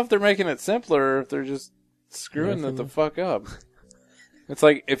 I don't know if they're making it simpler or if they're just screwing it the fuck up. It's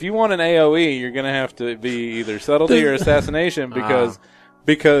like, if you want an AoE, you're gonna have to be either subtlety or assassination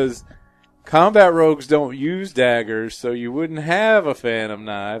because combat rogues don't use daggers, so you wouldn't have a Fan of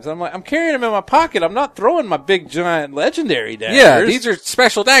Knives. I'm like, I'm carrying them in my pocket. I'm not throwing my big giant legendary daggers. Yeah, these are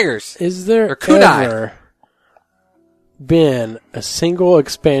special daggers. Is there Or kunai. ever been a single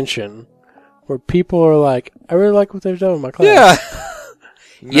expansion where people are like, I really like what they've done with my class?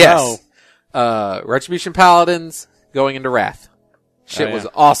 Yeah. Yes. Retribution Paladins going into Wrath. Shit was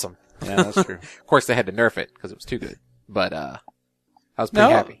awesome. Yeah, that's true. Of course, they had to nerf it because it was too good. But I was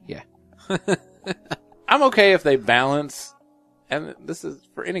pretty happy. Yeah. I'm okay if they balance, and this is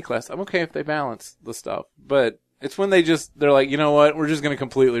for any class, I'm okay if they balance the stuff, but it's when they're like, you know what, we're just going to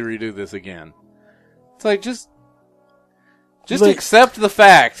completely redo this again. It's like, just Like, accept the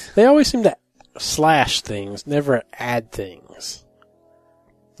fact. They always seem to slash things, never add things.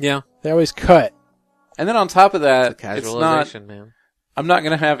 Yeah. They always cut. And then on top of that, it's not, Casualization, man. I'm not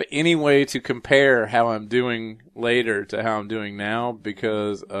going to have any way to compare how I'm doing later to how I'm doing now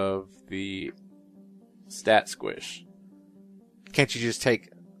because of the stat squish. Can't you just take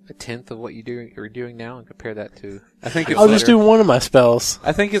a tenth of what you're doing now and compare that to? I think it's I'll just do one of my spells.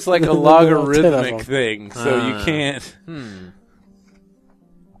 I think it's like a Then I'll 10 of logarithmic them. thing, so you can't.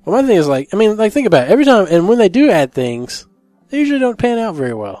 Well, my thing is like, think about it. Every time, and when they do add things, they usually don't pan out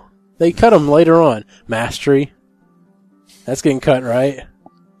very well. They cut them later on. Mastery. That's getting cut, right?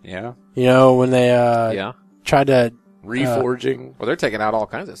 Yeah. You know, when they tried to... Reforging. Well, they're taking out all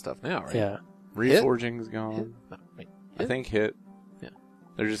kinds of stuff now, right? Yeah. Reforging's gone. No, wait. I think hit. Yeah.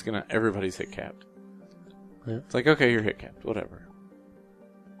 They're just gonna, everybody's hit capped. Yeah. It's like, okay, you're hit capped, whatever.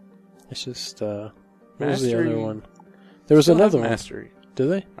 It's just, what was the Mastery. other one? There was Still have another one. Mastery. Do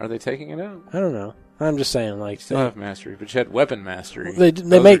they? Are they taking it out? I don't know. I'm just saying, like... Still have mastery, but you had weapon mastery. They Those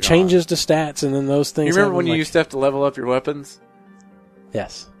make are gone. changes to stats, and then those things... You remember happen, when you like- used to have to level up your weapons?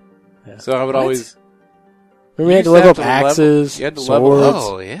 Yes. Yeah. So I would always... Remember you had to level up axes, you had to level swords. up.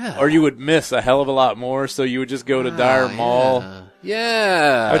 Oh, yeah. Or you would miss a hell of a lot more, so you would just go to Dire Maul.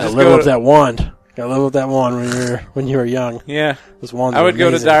 Yeah. I Gotta just level go up to- that wand. Gotta level up that wand when you were young. Yeah. Those wands I are would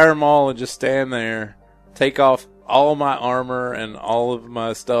go to amazing. Dire Maul and just stand there, take off all my armor and all of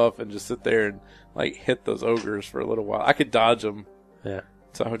my stuff, and just sit there and like hit those ogres for a little while. I could dodge them. Yeah.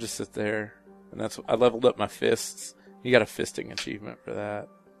 So I would just sit there, and I leveled up my fists. You got a fisting achievement for that.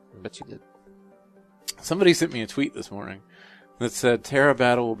 I bet you did. Somebody sent me a tweet this morning that said Terra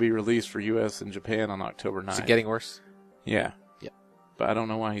Battle will be released for U.S. and Japan on October 9th. Is it getting worse? Yeah. Yeah. But I don't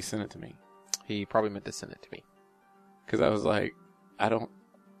know why he sent it to me. He probably meant to send it to me. Because I was like,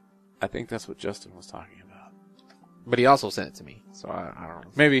 I think that's what Justin was talking about. But he also sent it to me, so I don't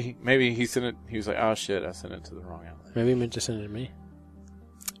know. Maybe he sent it, he was like, oh shit, I sent it to the wrong outlet. Maybe he meant to send it to me.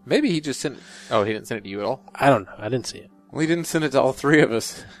 Maybe he just sent it. Oh, he didn't send it to you at all? I don't know. I didn't see it. Well, he didn't send it to all three of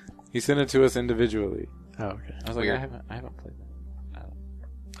us. He sent it to us individually. Oh, okay. I was like, Weird. I haven't played that.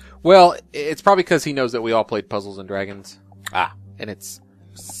 Well, it's probably because he knows that we all played Puzzles and Dragons. Ah. And it's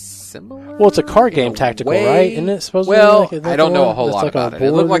similar? Well, it's a card game in a tactical, way. right? Isn't it supposed to be Well, like I don't know a one whole that's lot like about a it.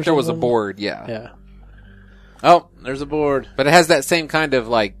 It looked board like or there was a something? board, yeah. Yeah. Oh, there's a board. But it has that same kind of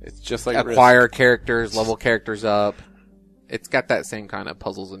like It's just like acquire characters, level characters up. It's got that same kind of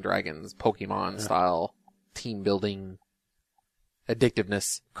Puzzles and Dragons, Pokemon style, team building,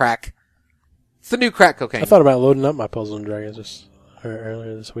 addictiveness, crack. It's the new crack cocaine. I thought about loading up my Puzzle and Dragons just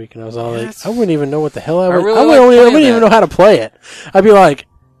earlier this week, and I was all like, Yes. I wouldn't even know what the hell I really wouldn't, like I playing wouldn't even that. know how to play it. I'd be like,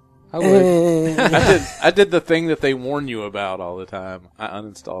 I would. I did the thing that they warn you about all the time. I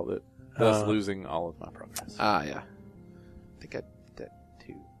uninstalled it, thus losing all of my progress. Ah, yeah. I think I did that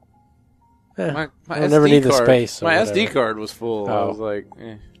too. My I'll never need the card, space or My whatever. SD card was full. I Oh. was like,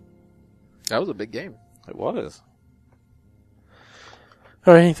 That was a big game. it was.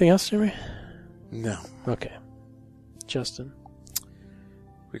 all right, anything else, Jimmy? No. Okay. Justin?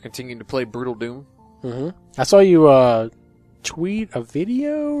 We're continuing to play Brutal Doom. Mm-hmm. I saw you tweet a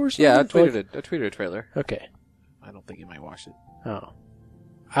video or something? Yeah, I Like- tweeted a trailer. Okay. I don't think you might watch it. Oh.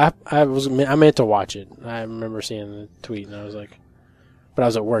 I meant to watch it. I remember seeing the tweet, and I was like, but I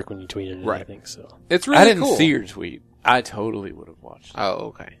was at work when you tweeted it, I Right. think, so. It's really I didn't cool. see your tweet. I totally would have watched it.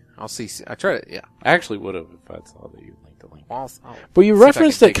 Oh, okay. I'll see. I tried it. Yeah. I actually would have if I saw that you linked the link. I'll But you see if I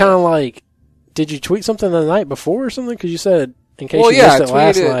referenced can it dig kind it of like, did you tweet something the night before or something? Because you said, in case Well, you yeah, I missed it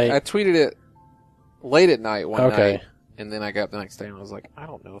last tweeted it. night. I tweeted it late at night one Okay. night, and then I got up the next day and I was like, I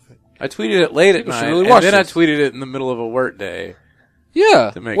don't know if it. I tweeted it late at People should night, really and watch then this. I tweeted it in the middle of a work day.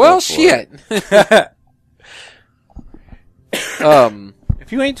 Yeah. To make Well, up for shit.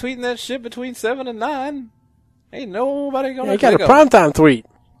 If you ain't tweeting that shit between 7 and 9, ain't nobody gonna You got a click 'em. primetime tweet.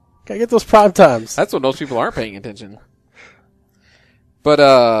 Gotta get those prime times. That's when most people aren't paying attention.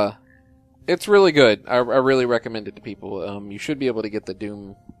 But it's really good. I really recommend it to people. You should be able to get the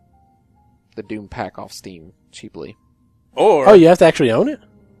Doom pack off Steam cheaply. Or, Oh, you have to actually own it?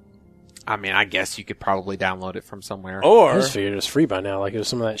 I mean, I guess you could probably download it from somewhere. I or just figured it was free by now. Like it was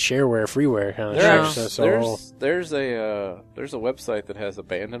some of that shareware, freeware kind of there's, shit. So it's all- there's a website that has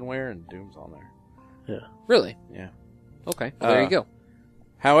abandonware and Doom's on there. Really? Yeah. Okay. Well, there you go.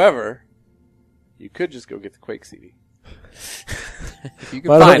 However, you could just go get the Quake CD. If you can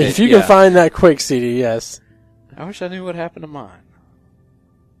Well, find it. if you yeah. can find that quick CD, yes. I wish I knew what happened to mine.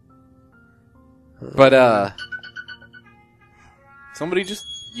 But Somebody just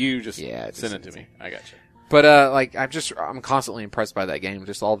Yeah, send just it to me. I got you. But like I'm constantly impressed by that game.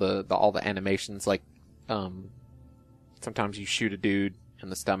 Just all the animations. Like, sometimes you shoot a dude in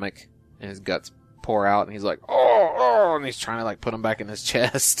the stomach and his guts pour out, and he's like, oh, and he's trying to like put him back in his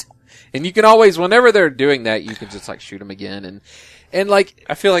chest. And you can always, whenever they're doing that, you can just like shoot him again, and like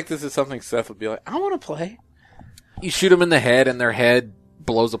I feel like this is something Seth would be like, I want to play. you shoot them in the head, and their head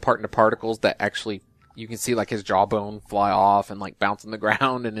blows apart into particles that actually. You can see like his jawbone fly off and like bounce on the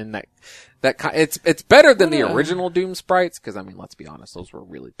ground, and then it's better than the original Doom sprites, because I mean, let's be honest, those were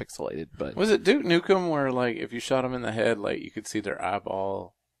really pixelated. But Was it Duke Nukem where like if you shot him in the head, like you could see their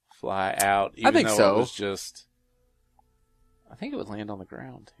eyeball fly out? Even think though so. It was just. I think it would land on the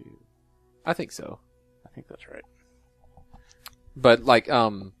ground too. I think so. I think that's right. But like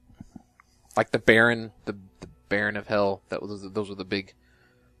the Baron, the Baron of Hell, those were the big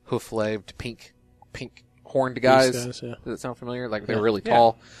hoof-laved pink horned guys. These guys, yeah. Does that sound familiar? Like they're Yeah. really Yeah.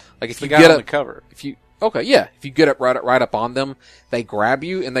 tall. Like if The you guy get on up, the cover. if you get up right up on them, they grab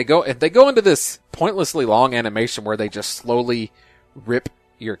you and they go into this pointlessly long animation where they just slowly rip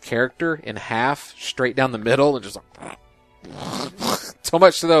your character in half straight down the middle and just like so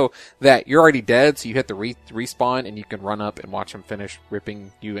much so that you're already dead, so you hit the respawn and you can run up and watch them finish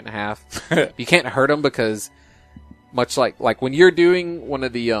ripping you in half. You can't hurt them because much like when you're doing one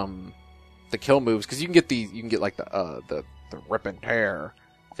of the kill moves, because you can get like the rip and tear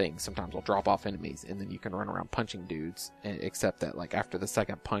thing. Sometimes will drop off enemies and then you can run around punching dudes, except that like after the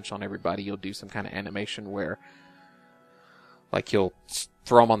second punch on everybody, you'll do some kind of animation where like you'll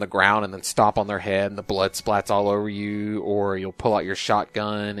throw them on the ground and then stomp on their head and the blood splats all over you, or you'll pull out your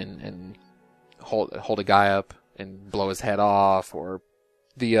shotgun and hold a guy up and blow his head off, or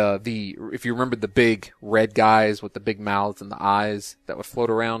if you remember the big red guys with the big mouths and the eyes that would float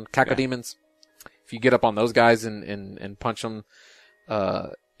around, cacodemons. If you get up on those guys and punch them,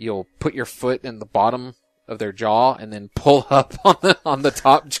 you'll put your foot in the bottom of their jaw and then pull up on the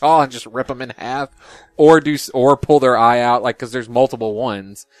top jaw and just rip them in half, or pull their eye out, like, cause there's multiple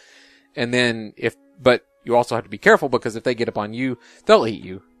ones. And then but you also have to be careful, because if they get up on you, they'll eat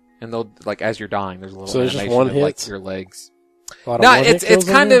you. And they'll, like, as you're dying, there's a little animation of, like, your legs. No,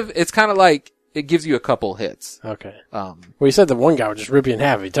 it's kind of like, it gives you a couple hits. Okay. Well, you said the one guy would just rip you in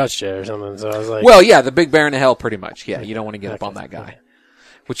half if he touched you or something, so I was like... Well, yeah, the big bear in the hell, pretty much. Yeah, you don't want to get up on that guy. Okay.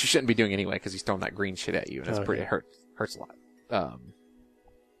 Which you shouldn't be doing anyway, because he's throwing that green shit at you, and it hurts a lot.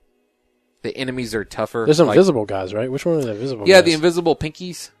 The enemies are tougher. There's some invisible guys, right? Which one are the invisible guys? Yeah, the invisible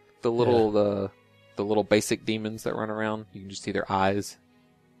pinkies. The little basic demons that run around. You can just see their eyes.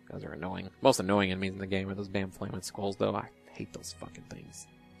 Those are annoying. Most annoying enemies in the game are those damn flaming skulls, though. I hate those fucking things.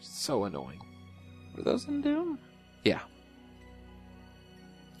 So annoying. Were those in Doom? Yeah.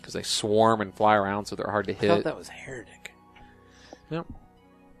 Because they swarm and fly around, so they're hard to hit. I thought that was Heretic. Yep.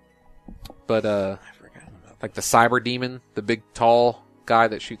 But, I forgot about like the cyber demon, the big tall guy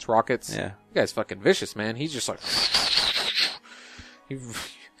that shoots rockets. Yeah. That guy's fucking vicious, man. He's just like... This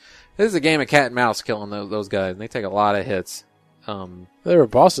is a game of cat and mouse killing those guys. They take a lot of hits. They were a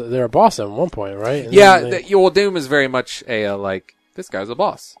boss at one point, right? And yeah, Doom is very much a, like, this guy's a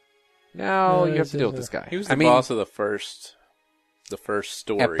boss. Now you have to deal with this guy. He was the boss of the first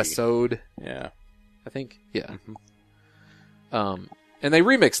story. Episode. Yeah. I think. Yeah. Mm-hmm. And they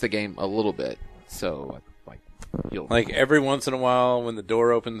remixed the game a little bit. So, like, like, every once in a while, when the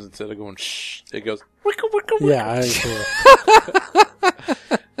door opens, instead of going shh, it goes wicka wicka wicka. Yeah, I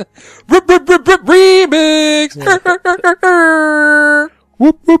remix. Yeah.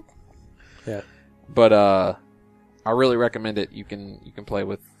 Whoop whoop. Yeah. But I really recommend it. You can play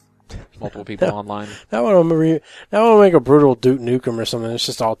with multiple people online. That one will make a brutal Duke Nukem or something. It's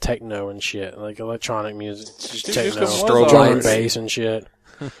just all techno and shit, like electronic music, just techno, drum and bass and shit.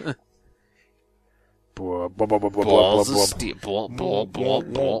 Yeah,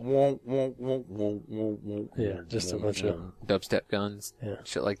 just a bunch of dubstep guns, yeah,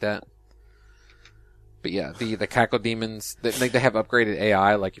 shit like that. But yeah, the cacodemons, they have upgraded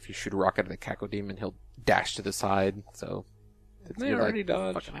AI. Like, if you shoot a rocket at a cacodemon, he'll dash to the side. So didn't they already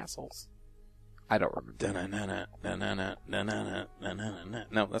dodge? Fucking assholes. I don't remember.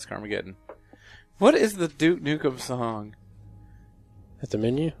 No, that's Carmageddon. What is the Duke Nukem song? At the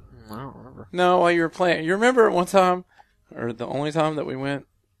menu? I don't remember. No, while you were playing. You remember one time, or the only time that we went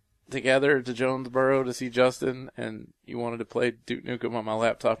together to Jonesboro to see Justin, and you wanted to play Duke Nukem on my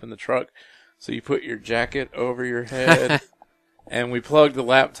laptop in the truck, so you put your jacket over your head, and we plugged the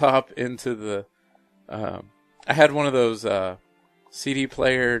laptop into the... I had one of those CD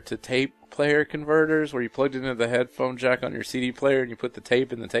player to tape player converters where you plugged it into the headphone jack on your CD player and you put the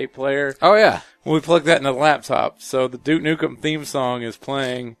tape in the tape player. Oh, yeah. Well, we plugged that in the laptop, so the Duke Nukem theme song is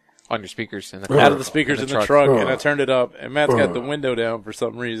playing... On your speakers in the truck. Out of the speakers in the truck, and I turned it up, and Matt's got the window down for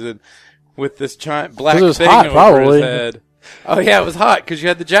some reason with this giant black thing over his head. Oh, yeah, it was hot because you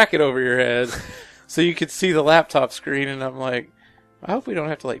had the jacket over your head, so you could see the laptop screen, and I'm like, I hope we don't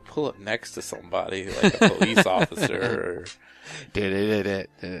have to, like, pull up next to somebody, like a police officer.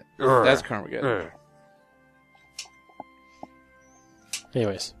 That's Carmageddon.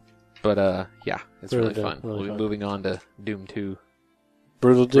 Anyways. But, yeah, it's really fun. Really we'll be moving on to Doom 2.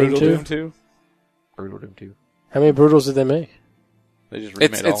 Brutal Doom 2? Brutal Doom 2. How many Brutals did they make? They just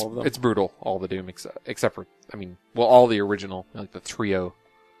remade all of them? It's brutal, all the Doom, except for, all the original, like the trio.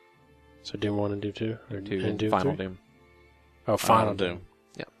 So Doom 1 and Doom 2? Or 2 and Doom Final 3? Doom. Oh, Final Doom.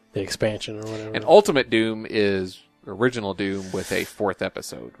 Yeah. The expansion or whatever. And Ultimate Doom is original Doom with a 4th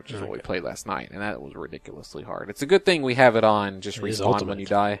episode, which is what we played last night, and that was ridiculously hard. It's a good thing we have it on just respawn when you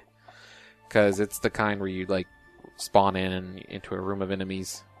die, because it's the kind where you, like, spawn into a room of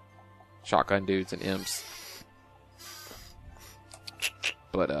enemies, shotgun dudes and imps.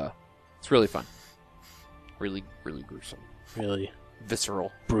 But it's really fun, really, really gruesome, really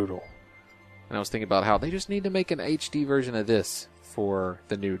visceral, brutal. And I was thinking about how they just need to make an HD version of this for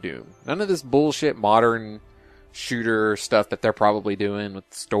the new Doom. None of this bullshit modern shooter stuff that they're probably doing with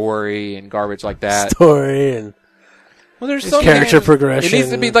story and garbage like that. Story and well, there's some character games, progression. It needs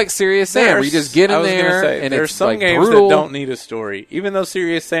to be like Serious Sam, where you just get in there and there's it's some like games brutal. that don't need a story, even though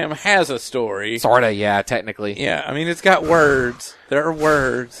Serious Sam has a story. Sorta, yeah, technically. Yeah, I mean it's got words. There are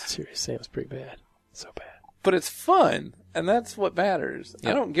words. Serious Sam's pretty bad. So bad. But it's fun. And that's what matters.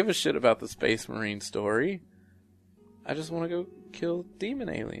 Yep. I don't give a shit about the Space Marine story. I just want to go kill demon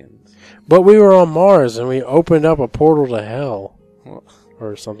aliens. But we were on Mars and we opened up a portal to hell. Well,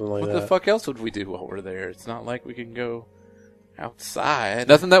 Or something like what that. the fuck else would we do while we're there? It's not like we can go outside.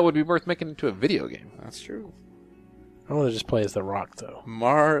 Nothing that would be worth making into a video game. That's true. I want to just play as The Rock, though.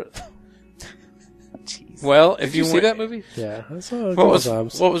 Jeez. Well, Did if you you see went- that movie? Yeah, I saw it a What couple was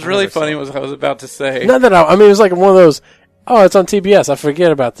times. what was really never saw funny it. was I was about to say. Not that I mean, it was like one of those, oh, it's on TBS. I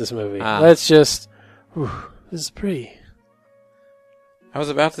forget about this movie. Ah. Let's just, this is pretty. I was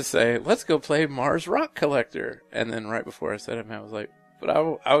about to say, let's go play Mars Rock Collector, and then right before I said it, I was like, but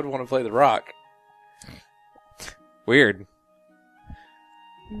I would want to play the Rock. Weird.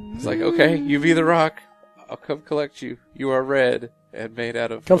 It's like, okay, you be the Rock. I'll come collect you. You are red and made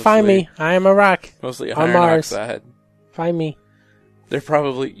out of Come find me. I am a rock. Mostly on iron Mars. oxide. Find me.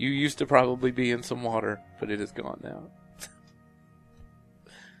 You used to probably be in some water, but it is gone now.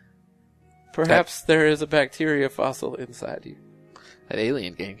 Perhaps there is a bacteria fossil inside you. That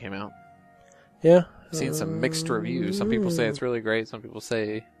Alien game came out. Yeah. I've seen some mixed reviews. Some people say it's really great. Some people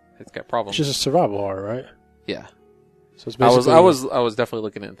say it's got problems. It's just a survival horror, right? Yeah. So it's I basically, was definitely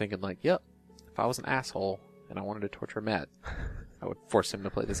looking at it and thinking like, yep, if I was an asshole and I wanted to torture Matt, I would force him to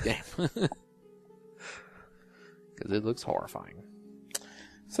play this game. Because it looks horrifying.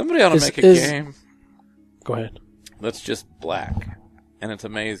 Somebody ought to Is- make a is- game Go ahead. that's just black, and it's a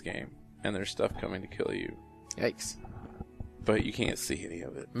maze game, and there's stuff coming to kill you, Yikes. but you can't see any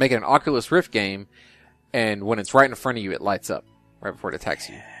of it. Make it an Oculus Rift game, and when it's right in front of you, it lights up right before it attacks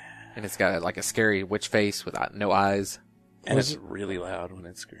you. And it's got like a scary witch face with no eyes. And Was it's really loud when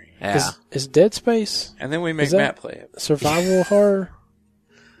it screams. Yeah. Is Dead Space And then we make Is that- Matt play it. survival horror?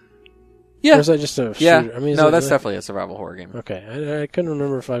 Yeah. Or is that just a Yeah. shooter? I mean, is No, it that's like- definitely a survival horror game. Okay, I couldn't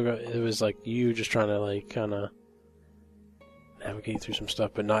remember if it was like you just trying to like kind of navigate through some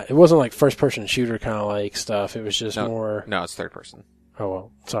stuff, but not. It wasn't like first person shooter kind of like stuff. It was just No. more. No, it's third person. Oh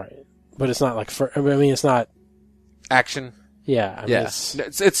well, sorry, but it's not like. I mean, it's not. Action. Yeah, I mean, Yeah.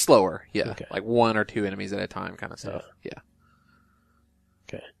 it's, It's slower. Yeah. Okay. Like one or two enemies at a time kind of stuff. Yeah.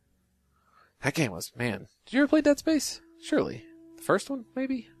 okay. That game was, man. Did you ever play Dead Space? Surely. The first one,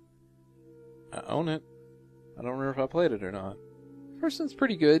 maybe? I own it. I don't remember if I played it or not. First one's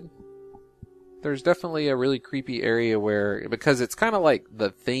pretty good. There's definitely a really creepy area where, because it's kind of like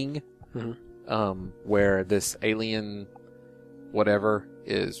The Thing, where this alien whatever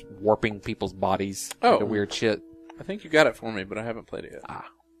is warping people's bodies. Oh. Like a weird shit. I think you got it for me, but I haven't played it yet.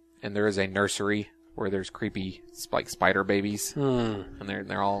 And there is a nursery where there's creepy like spider babies, and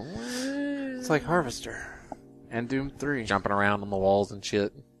they're all It's like Harvester and Doom 3. jumping around on the walls and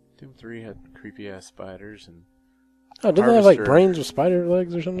shit. Doom 3 had creepy ass spiders and Oh, didn't they have like Harvester. brains with spider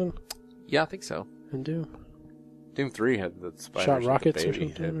legs or something? Yeah, I think so. And Doom. Doom 3 had the spiders Shot with rockets the or baby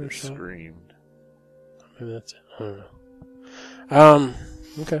something, head or that shot- screamed. Maybe that's it. I don't know.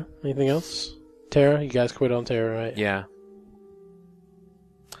 Okay. Anything else? Terra, you guys quit on Terra, right? Yeah.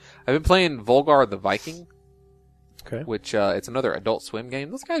 I've been playing Volgar the Viking, Okay. which it's another Adult Swim game.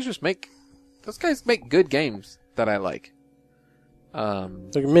 Those guys make good games that I like.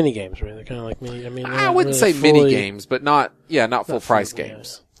 It's like mini games, right? They're kind of like mini. I mean, they're I not wouldn't really say mini fully- games, but not full price full, yeah.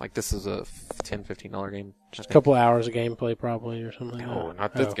 games. Like this is a $10, $15 game. Just a couple hours of gameplay, probably, or something. No, like that.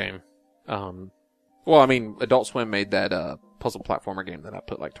 not this Oh. game. Well, I mean, Adult Swim made that puzzle platformer game that I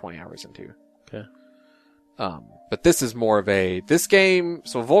put like 20 hours into. Okay. But this is more of this game.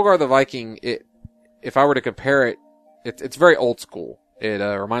 So Volgar the Viking, if I were to compare it, it's very old school. It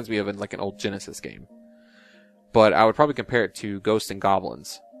reminds me of like an old Genesis game. But I would probably compare it to Ghosts and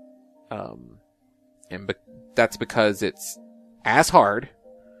Goblins. That's because it's as hard.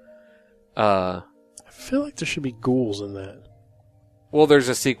 I feel like there should be ghouls in that. Well, there's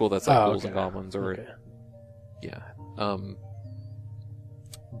a sequel that's like Oh, Ghouls okay. and Goblins, or Okay. yeah.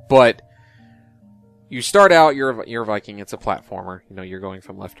 But you start out, you're a Viking. It's a platformer. You know, you're going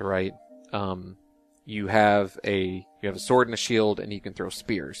from left to right. You have a sword and a shield, and you can throw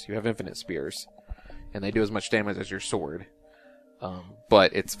spears. You have infinite spears, and they do as much damage as your sword.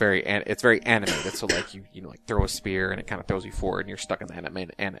 But it's very animated. So like you like throw a spear, and it kind of throws you forward, and you're stuck in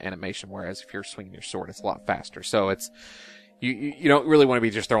the animation. Whereas if you're swinging your sword, it's a lot faster. So it's you don't really want to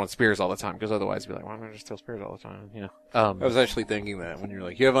be just throwing spears all the time, because otherwise you'd be like, why don't I just throw spears all the time? You know. I was actually thinking that when you're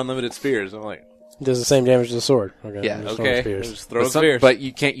like, you have unlimited spears. I'm like, It does the same damage as a sword. Okay. Yeah, I'm just throwing okay, spears. just throw spears. But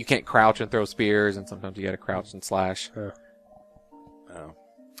you can't crouch and throw spears, and sometimes you got to crouch and slash.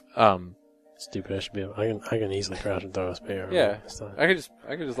 Oh. Stupid. I should be able. I can easily crouch and throw a spear. Yeah, It's not- I could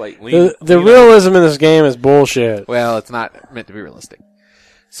just like lean. The lean realism in this game is bullshit. Well, it's not meant to be realistic.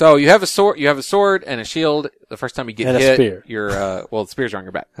 So you have a sword. You have a sword and a shield. The first time you get And a hit, spear. the spears are on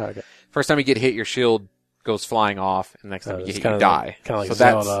your back. Okay. First time you get hit, your shield goes flying off, and next time you get hit, you die. Kind of like so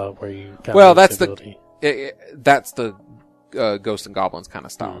Zelda, where you. That's the Ghosts and Goblins kind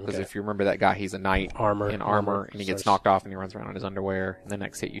of style. Because if you remember that guy, he's a knight in armor, and he gets knocked off, and he runs around in his underwear. And the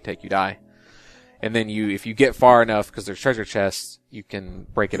next hit you take, you die. And then if you get far enough, because there's treasure chests, you can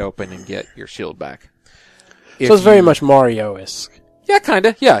break it open and get your shield back. So it's very much Mario-esque. Yeah, kind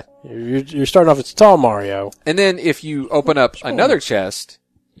of. Yeah. You're starting off as tall Mario. And then if you open up another chest,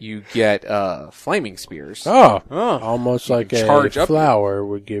 you get flaming spears. Oh. Almost like a charge flower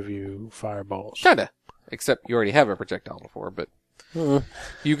would give you fireballs. Kinda. Except you already have a projectile before, but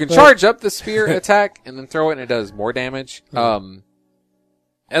you can charge up the spear attack and then throw it and it does more damage.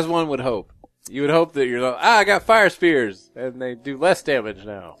 As one would hope. You would hope that you're like, I got fire spears, and they do less damage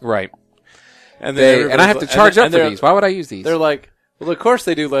now. Right. And I have to charge up for these. Why would I use these? They're like, well, of course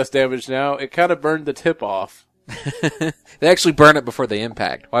they do less damage now. It kind of burned the tip off. They actually burn it before they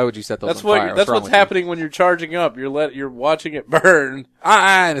impact. Why would you set those on fire? That's what's happening when you're charging up. You're watching it burn.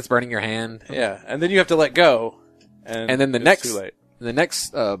 And it's burning your hand. Yeah, and then you have to let go. And then the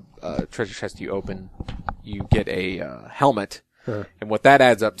next treasure chest you open, you get a helmet. Sure. And what that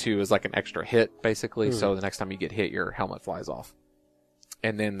adds up to is like an extra hit, basically. So the next time you get hit, your helmet flies off.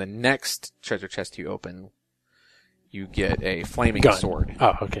 And then the next treasure chest you open, you get a flaming sword.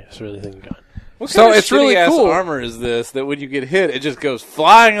 Oh, okay. It's really thinking gun. What kind of really cool armor is this that when you get hit, it just goes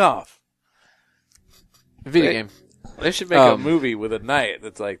flying off? Video game. They should make a movie with a knight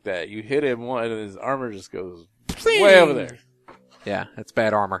that's like that. You hit him one, and his armor just goes way over there. Yeah, that's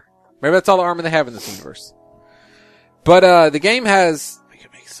bad armor. Maybe that's all the armor they have in this universe. But the game has. We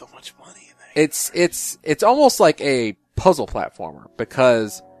could make so much money in that. It's almost like a puzzle platformer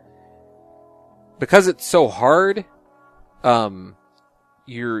because it's so hard.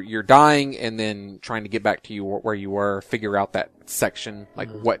 You're dying and then trying to get back to where you were, figure out that section,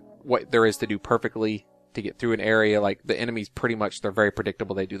 like what there is to do perfectly to get through an area. Like the enemies they're very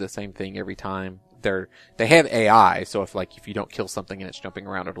predictable. They do the same thing every time. They have AI, so if you don't kill something and it's jumping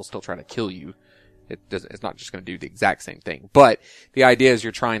around, it'll still try to kill you. It's not just going to do the exact same thing. But the idea is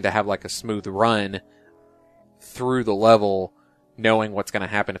you're trying to have like a smooth run through the level, knowing what's going to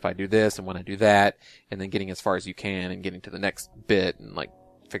happen if I do this and when I do that, and then getting as far as you can and getting to the next bit and like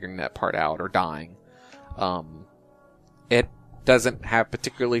figuring that part out or dying. It doesn't have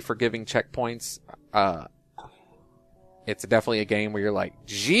particularly forgiving checkpoints. It's definitely a game where you're like,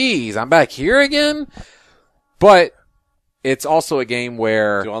 geez, I'm back here again? But it's also a game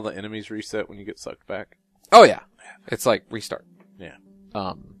where... Do all the enemies reset when you get sucked back? Oh, yeah. It's like restart. Yeah.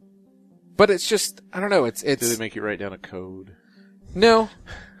 But it's just, I don't know, it's... Do they make you write down a code? No.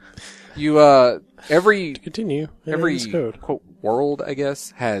 You, Continue. Every, quote, world, I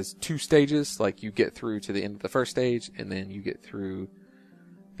guess, has 2 stages. Like, you get through to the end of the first stage, and then you get through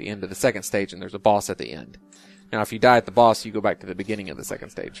the end of the second stage, and there's a boss at the end. Now, if you die at the boss, you go back to the beginning of the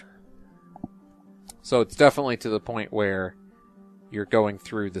second stage. So it's definitely to the point where you're going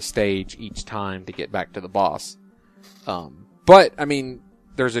through the stage each time to get back to the boss. But, I mean,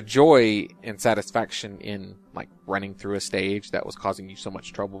 there's a joy and satisfaction in, like, running through a stage that was causing you so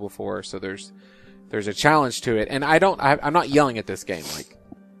much trouble before. So there's a challenge to it. And I'm not yelling at this game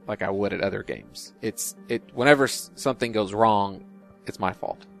like I would at other games. Whenever something goes wrong, it's my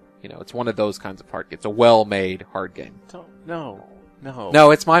fault. You know, it's one of those kinds of hard games. It's a well-made hard game. No,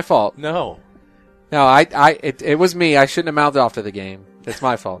 it's my fault. No, it was me. I shouldn't have mouthed off to the game. It's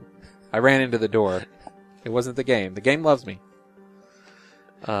my fault. I ran into the door. It wasn't the game. The game loves me.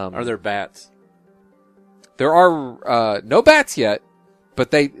 Are there bats? There are no bats yet,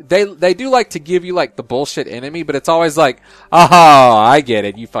 but they do like to give you like the bullshit enemy, but it's always like, oh, I get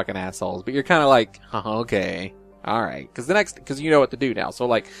it, you fucking assholes. But you're kind of like, oh, okay, all right, because you know what to do now. So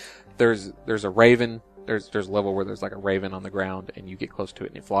like, there's a raven. There's a level where there's like a raven on the ground, and you get close to it,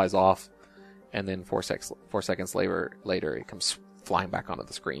 and it flies off, and then 4 seconds later, it comes flying back onto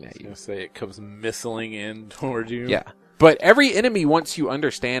the screen at you. I was gonna say it comes missiling in toward you. Yeah, but every enemy, once you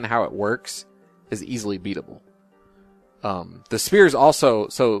understand how it works, is easily beatable. The spears also,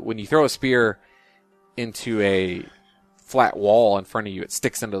 so when you throw a spear into a flat wall in front of you, it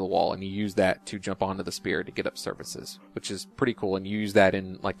sticks into the wall, and you use that to jump onto the spear to get up surfaces, which is pretty cool. And you use that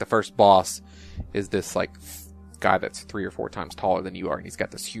in, like, the first boss is this, like, guy that's 3 or 4 times taller than you are, and he's got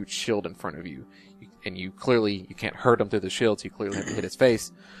this huge shield in front of you. And you can't hurt him through the shield, so you clearly have to hit his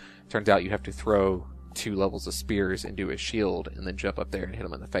face. Turns out you have to throw 2 levels of spears into his shield, and then jump up there and hit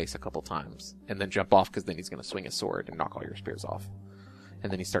him in the face a couple times. And then jump off, because then he's going to swing his sword and knock all your spears off.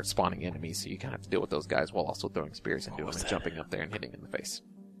 And then he starts spawning enemies, so you kind of have to deal with those guys while also throwing spears into him and jumping up there and hitting him in the face.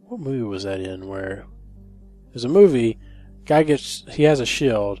 what movie was that in? Where there's a movie, he has a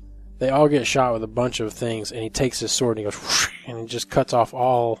shield. They all get shot with a bunch of things, and he takes his sword and he goes, whoosh, and he just cuts off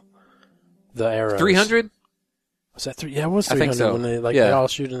all the arrows. 300? Was that 3? Yeah, it was I 300 think so. when they Yeah. they all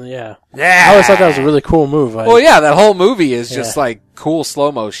shoot in the Yeah. I always thought that was a really cool move. Well, yeah, that whole movie is just Yeah. like cool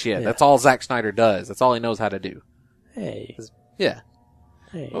slow-mo shit. Yeah. That's all Zack Snyder does. That's all he knows how to do. Hey, Yeah.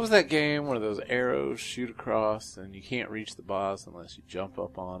 hey. What was that game where those arrows shoot across and you can't reach the boss unless you jump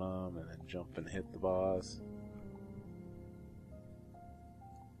up on them and then jump and hit the boss?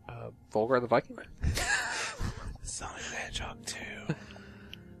 Volgar the Viking? Sonic the Hedgehog 2. I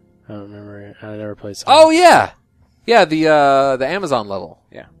don't remember. I never played. Oh, yeah. Yeah, the Amazon level.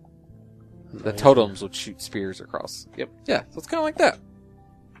 Yeah. The totems would shoot spears across. Yep. Yeah, so it's kind of like that.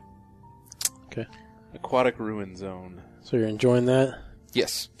 Okay. Aquatic Ruin Zone So you're enjoying that?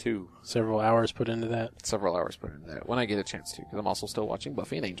 Yes. 2. Several hours put into that. Several hours put into that when I get a chance to, because I'm also still watching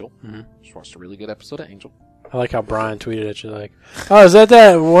Buffy and Angel. Mhm. Just watched a really good episode of Angel. I like how Brian tweeted at you like, "Oh, is that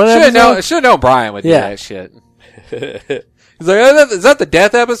one Should episode?" have known Brian would do Yeah. that shit. He's like, is that the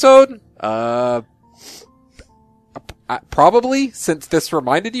death episode? Probably, since this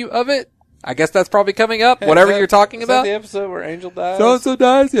reminded you of it. I guess that's probably coming up. Whatever you're talking is about. That the episode where Angel dies? So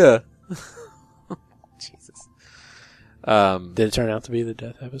dies, yeah. Jesus. Did it turn out to be the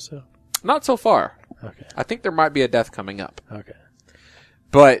death episode? Not so far. Okay. I think there might be a death coming up. Okay.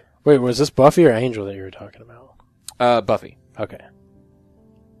 But, Wait, was this Buffy or Angel that you were talking about? Buffy. Okay.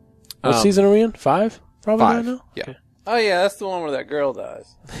 What Um, season are we in? 5? Probably 5. right now? Yeah. Okay. Oh, yeah, that's the one where that girl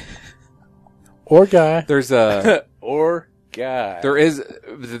dies. Or guy. There's a... Or guy. There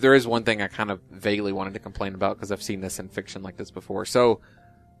is one thing I kind of vaguely wanted to complain about because I've seen this in fiction like this before. So,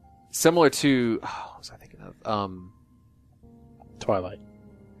 similar to... what was I thinking of? Twilight.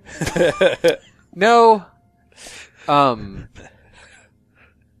 No.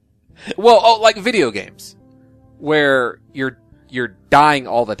 Well, like video games. Where you're dying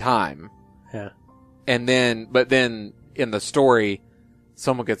all the time. Yeah. But then in the story,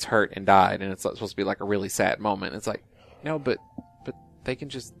 someone gets hurt and died, and it's supposed to be like a really sad moment. It's like, no, but they can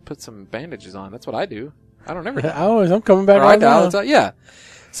just put some bandages on. That's what I do. I don't ever die. I'm coming back Or I right die all now. the time. Yeah.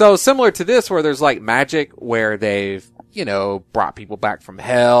 So similar to this, where there's like magic, where they've brought people back from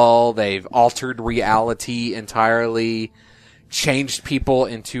hell, they've altered reality entirely, changed people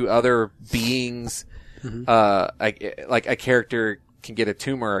into other beings. Mm-hmm. Like a character can get a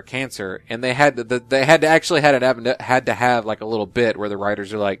tumor or cancer, and they had to have like a little bit where the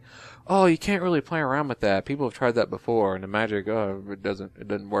writers are like, oh, you can't really play around with that. People have tried that before, and the magic, it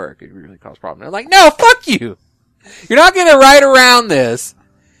doesn't work. It really causes problems. They're like, no, fuck you. You're not going to write around this.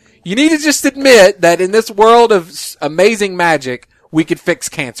 You need to just admit that in this world of amazing magic, we could fix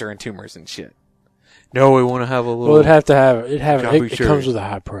cancer and tumors and shit. No, we want to have a little. Well, it'd have to have Gotta it. be It sure. comes with a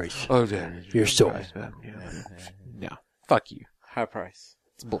high price. Oh, yeah. Your soul. No, fuck you. High price.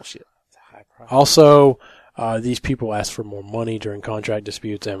 It's bullshit. It's a high price. Also, these people ask for more money during contract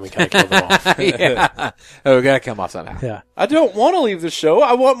disputes, and we kind of kill them off. Yeah. Oh, we gotta come off somehow. Yeah. I don't want to leave the show.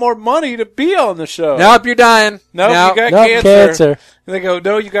 I want more money to be on the show. Nope, you're dying. Nope, you got Nope, cancer. cancer. And they go,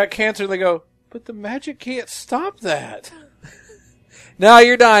 no, you got cancer. And they go, but the magic can't stop that. No,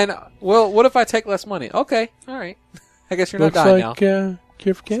 you're dying. Well, what if I take less money? Okay, all right. I guess you're Looks not dying now. like cure for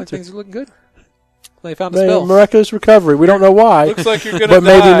Looks like cancer. things are looking good. They found a Maybe spell. miraculous recovery. We don't know why. Looks like you're going to But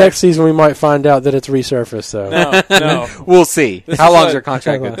die. maybe next season we might find out that it's resurfaced. So No. We'll see. This How is long's what- your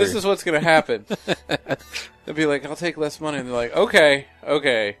contract good This through? is what's going to happen. They'll be like, I'll take less money. And they're like,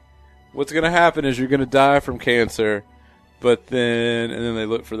 okay. What's going to happen is you're going to die from cancer. But then they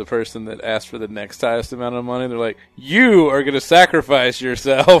look for the person that asked for the next highest amount of money. They're like, you are going to sacrifice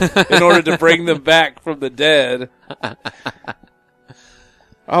yourself in order to bring them back from the dead.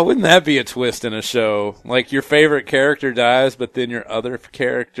 Oh, wouldn't that be a twist in a show? Like your favorite character dies, but then your other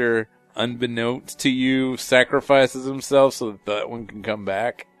character, unbeknownst to you, sacrifices himself so that one can come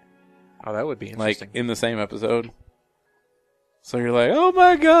back. Oh, that would be interesting. Like in the same episode. So you're like, oh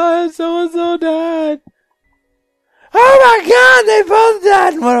my god, so-and-so died. Oh my god, they both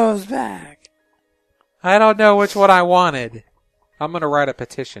died and one of them's back. I don't know which one I wanted. I'm going to write a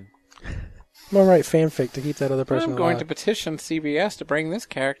petition. I'm gonna write fanfic to keep that other person I'm going to alive. petition CBS to bring this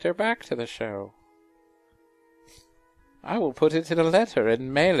character back to the show. I will put it in a letter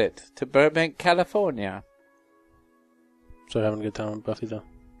and mail it to Burbank, California. So having a good time with Buffy though.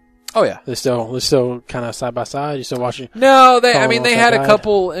 Oh, yeah. They're still kind of side by side. You still watching? No, they Follow they up had that a guide.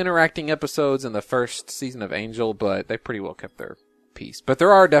 couple interacting episodes in the first season of Angel, but they pretty well kept their peace. But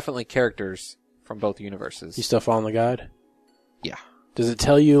there are definitely characters from both universes. You still following the guide? Yeah. Does it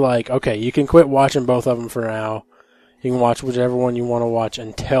tell you like, okay, you can quit watching both of them for now. You can watch whichever one you want to watch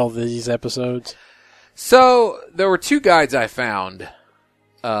until these episodes. So there were 2 guides I found.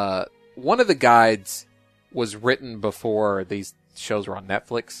 One of the guides was written before these shows were on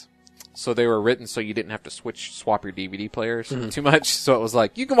Netflix. So they were written so you didn't have to swap your DVD players too much. So it was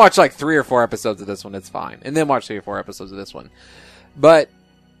like, you can watch like 3 or 4 episodes of this one, it's fine. And then watch 3 or 4 episodes of this one. But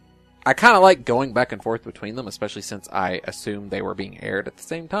I kind of like going back and forth between them, especially since I assumed they were being aired at the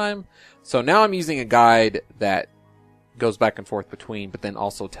same time. So now I'm using a guide that goes back and forth between, but then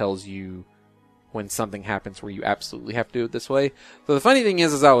also tells you when something happens where you absolutely have to do it this way. So the funny thing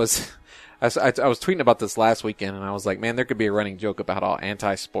is I was tweeting about this last weekend, and I was like, man, there could be a running joke about how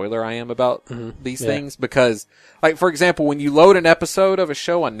anti-spoiler I am about these things. Because, like, for example, when you load an episode of a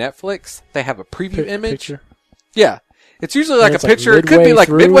show on Netflix, they have a preview image. Picture. Yeah. It's usually like a picture. Like it could be like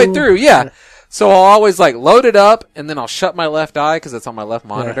midway through. Yeah. Yeah. So I'll always like load it up, and then I'll shut my left eye because it's on my left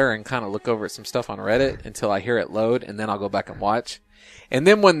monitor and kind of look over at some stuff on Reddit until I hear it load, and then I'll go back and watch. And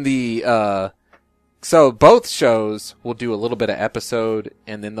then when so both shows will do a little bit of episode,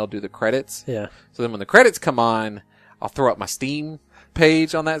 and then they'll do the credits. Yeah. So then when the credits come on, I'll throw up my Steam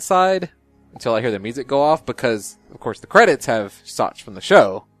page on that side until I hear the music go off, because of course the credits have shots from the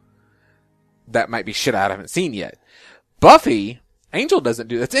show that might be shit I haven't seen yet. Buffy, Angel doesn't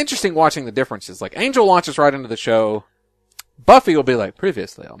do that. It's interesting watching the differences. Like, Angel launches right into the show. Buffy will be like,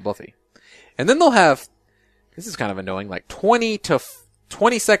 previously on Buffy. And then they'll have, this is kind of annoying, like 20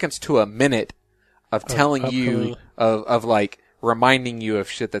 seconds to a minute of telling you, of like, reminding you of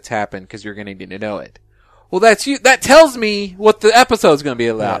shit that's happened because you're going to need to know it. Well, that tells me what the episode's going to be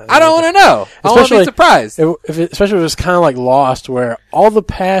about. Yeah, I don't want to know. I want to be surprised. Especially if it was kind of like Lost, where all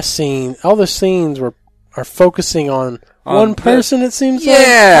the scenes are focusing on one person, it seems like.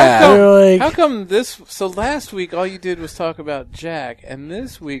 Yeah. How come this... So last week, all you did was talk about Jack, and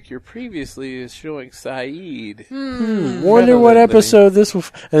this week, your previously is showing Saeed. Wonder what episode this will...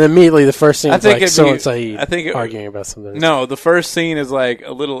 And immediately the first scene is like and Saeed arguing about something. No, the first scene is like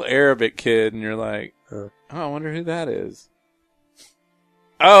a little Arabic kid, and you're like, oh, I wonder who that is.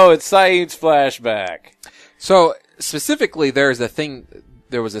 Oh, it's Saeed's flashback. So, specifically, there was a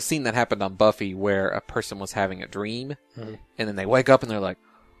scene that happened on Buffy where a person was having a dream, and then they wake up and they're like,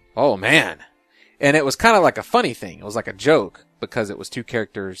 oh man. And it was kind of like a funny thing. It was like a joke, because it was 2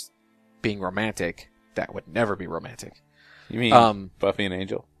 characters being romantic that would never be romantic. You mean Buffy and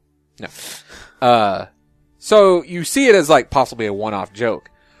Angel? No. So you see it as like possibly a one-off joke.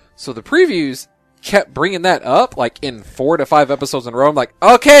 So the previews kept bringing that up, like in 4 to 5 episodes in a row. I'm like,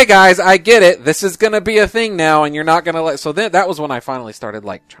 okay, guys, I get it. This is gonna be a thing now, and you're not gonna let. So then that was when I finally started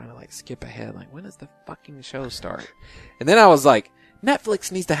like trying to like skip ahead. Like, when does the fucking show start? And then I was like,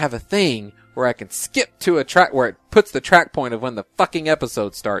 Netflix needs to have a thing where I can skip to a track where it puts the track point of when the fucking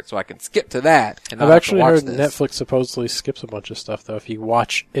episode starts, so I can skip to that. And I've actually heard Netflix supposedly skips a bunch of stuff though if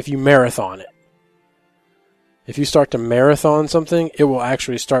you marathon it. If you start to marathon something, it will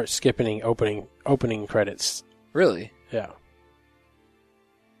actually start skipping opening credits. Really? Yeah.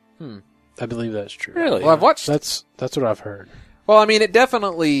 I believe that's true. Really? Well, I've watched... That's what I've heard. Well, I mean, it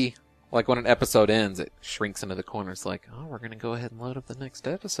definitely... Like, when an episode ends, it shrinks into the corner. It's like, oh, we're going to go ahead and load up the next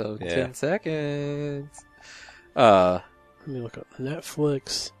episode in 10 seconds. Let me look up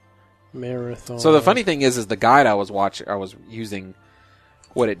Netflix marathon. So the funny thing is the guide I was using,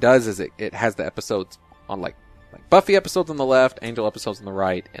 what it does is it has the episodes on, like Buffy episodes on the left, Angel episodes on the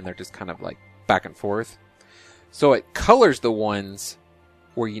right, and they're just kind of, like, back and forth. So it colors the ones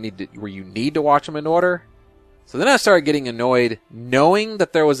where you need to watch them in order. So then I started getting annoyed knowing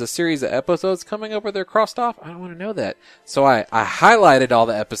that there was a series of episodes coming up where they're crossed off. I don't want to know that. So I highlighted all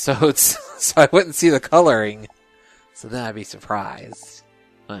the episodes so I wouldn't see the coloring. So then I'd be surprised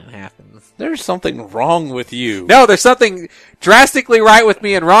when it happens. There's something wrong with you. No, there's something drastically right with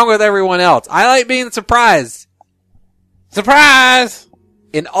me and wrong with everyone else. I like being surprised. Surprise!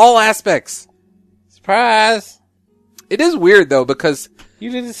 In all aspects. Surprise! It is weird though, because... You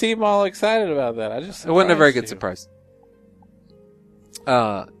didn't seem all excited about that. It wasn't a very good surprise.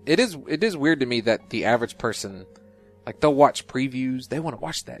 It is weird to me that the average person, like, they'll watch previews. They want to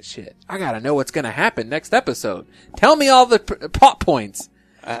watch that shit. I gotta know what's gonna happen next episode. Tell me all the plot points.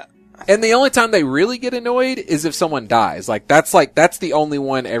 And the only time they really get annoyed is if someone dies. That's the only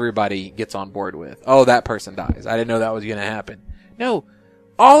one everybody gets on board with. Oh, that person dies. I didn't know that was gonna happen. No.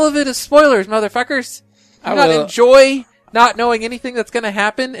 All of it is spoilers, motherfuckers. You not enjoy not knowing anything that's going to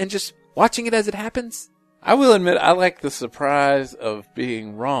happen and just watching it as it happens? I will admit I like the surprise of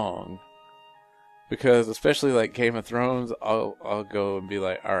being wrong. Because especially like Game of Thrones, I'll go and be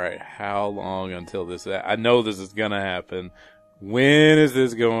like, all right, how long until this? I know this is going to happen. When is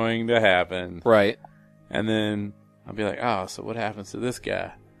this going to happen? Right. And then I'd be like, oh, so what happens to this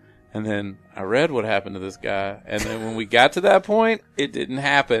guy? And then I read what happened to this guy, and then when we got to that point, it didn't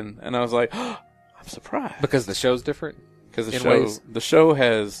happen, and I was like, oh, I'm surprised. Because the show's different? Because the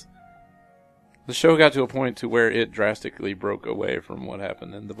show got to a point to where it drastically broke away from what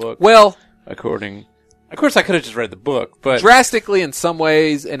happened in the book. Well, of course I could have just read the book, but drastically in some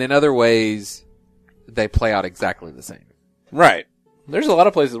ways, and in other ways, they play out exactly the same. right. There's a lot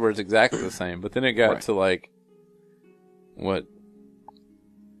of places where it's exactly the same, but then it got Right. to like what?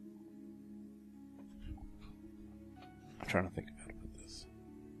 I'm trying to think about this.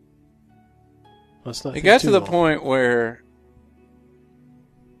 Let's not It think got to too the long. point where,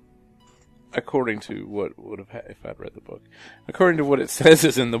 according to what would have if I'd read the book, according to what it says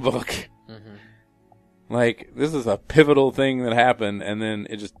is in the book, like this is a pivotal thing that happened, and then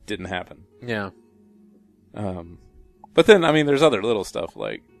it just didn't happen. Yeah. But then I mean, there's other little stuff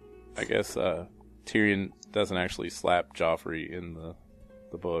like, I guess Tyrion doesn't actually slap Joffrey in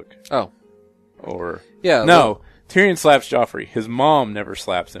the book. Oh. Or Yeah. no, Tyrion slaps Joffrey. His mom never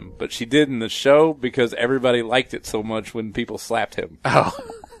slaps him, but she did in the show because everybody liked it so much when people slapped him. Oh.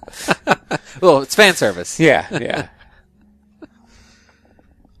 Well, it's fan service. Yeah, yeah.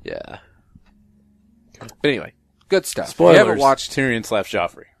 Yeah. But anyway, good stuff. Spoilers. If you haven't watched, Tyrion slaps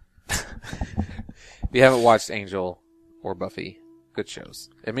Joffrey. if you haven't watched Angel or Buffy, good shows.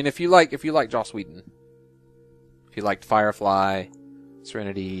 I mean, if you like Joss Whedon, if you liked Firefly,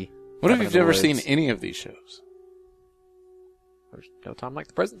 Serenity. What if Cabin you've in the never Woods, seen any of these shows? There's no time like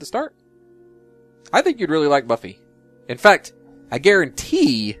the present to start. I think you'd really like Buffy. In fact, I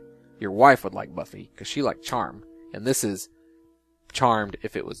guarantee your wife would like Buffy because she liked Charmed, and this is Charmed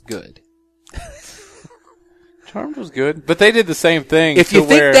if it was good. Charmed was good, but they did the same thing. If you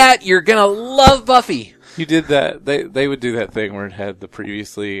think that, you're gonna love Buffy. you did that, they would do that thing where it had the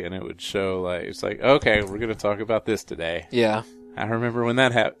previously, and it would show like it's like, okay, we're gonna talk about this today. Yeah. I remember when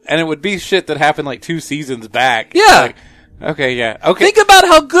that happened, and it would be shit that happened like 2 seasons back. Yeah. Like, okay, yeah, okay. Think about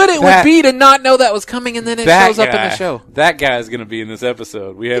how good it That- would be to not know that was coming, and then it that shows up in guy- the show. That guy is going to be in this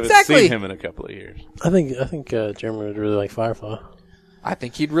episode. We haven't Exactly. seen him in a couple of years. I think Jeremy would really like Firefly. I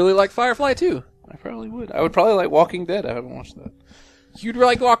think he'd really like Firefly too. I probably would. I would probably like Walking Dead. I haven't watched that. You'd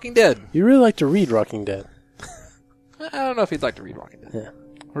like Walking Dead. You really like to read Walking Dead. I don't know if he'd like to read Walking Dead. Yeah,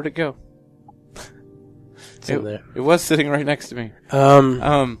 Where'd it go? it's in there. It was sitting right next to me.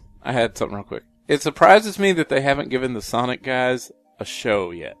 I had something real quick. It surprises me that they haven't given the Sonic guys a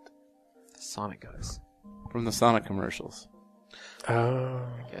show yet Sonic guys. from the Sonic commercials. Oh,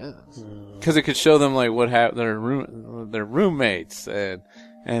 Yes. Because it could show them like what happened. They're roommates and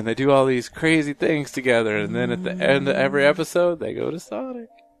they do all these crazy things together. And then at the end of every episode, they go to Sonic.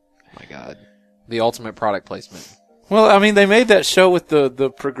 Oh my God. The ultimate product placement. Well, I mean, they made that show with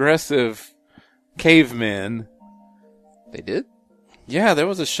the progressive cavemen. They did? Yeah, there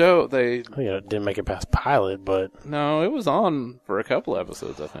was a show. didn't make it past pilot, but No, it was on for a couple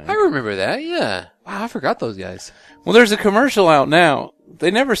episodes, I think. I remember that, yeah. Wow, I forgot those guys. Well, there's a commercial out now.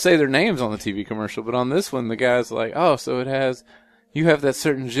 They never say their names on the TV commercial, but on this one, the guy's like, oh, so you have that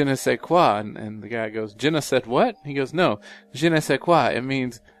certain je ne sais quoi. And the guy goes, je ne sais what? He goes, no, je ne sais quoi. It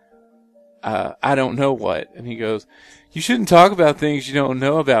means, I don't know what. And he goes, you shouldn't talk about things you don't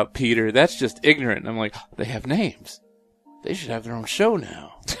know about, Peter. That's just ignorant. And I'm like, they have names. They should have their own show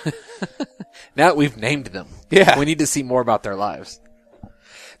now. Now that we've named them. Yeah. We need to see more about their lives.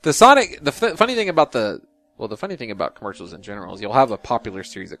 The funny thing about the funny thing about commercials in general is you'll have a popular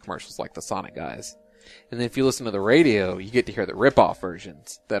series of commercials like the Sonic guys. And then if you listen to the radio, you get to hear the rip-off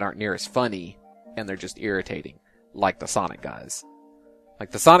versions that aren't near as funny and they're just irritating, like the Sonic guys. Like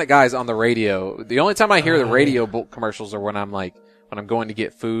the Sonic guys on the radio, the only time I hear the radio commercials are when I'm going to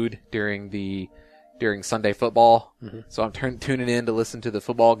get food during Sunday football. Mm-hmm. So I'm tuning in to listen to the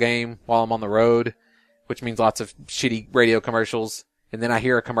football game while I'm on the road, which means lots of shitty radio commercials. And then I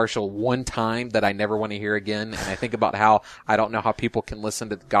hear a commercial one time that I never want to hear again. And I think about how I don't know how people can listen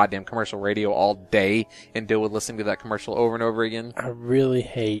to the goddamn commercial radio all day and deal with listening to that commercial over and over again. I really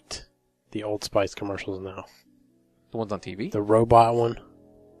hate the Old Spice commercials now. The ones on TV? The robot one,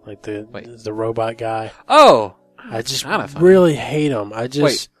 like the robot guy. Oh! I just Kinda funny. really hate them.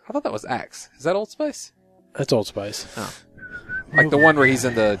 Wait, I thought that was Axe. Is that Old Spice? That's Old Spice. Oh. Like the one where he's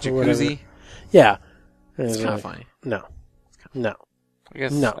in the jacuzzi? Whatever. Yeah. It's kind of funny. No. I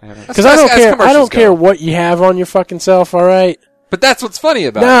guess No. I haven't- Because I don't as care. I commercials don't care go. what you have on your fucking self. All right. But that's what's funny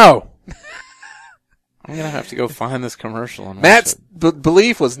about it. No. I'm going to have to go find this commercial. And watch Matt's it.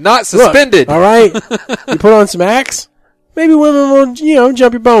 belief was not Look, suspended. all right. You put on some Axe. Maybe women will,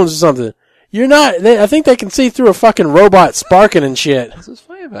 jump your bones or something. You're not. I think they can see through a fucking robot sparking and shit. That's what's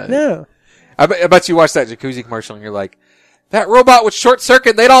funny about it. No. I bet you watch that jacuzzi commercial and you're like, that robot would short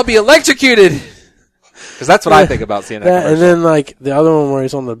circuit, they'd all be electrocuted. Because that's what I think about seeing that commercial. And then like the other one where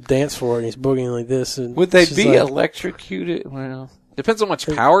he's on the dance floor and he's boogieing like this. And Would they she's be like, electrocuted? Well, Depends on how much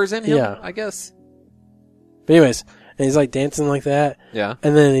power's in him, Yeah. I guess. But anyways, and he's like dancing like that. Yeah.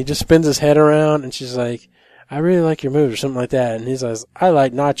 And then he just spins his head around and she's like, I really like your moves or something like that. And he's like, I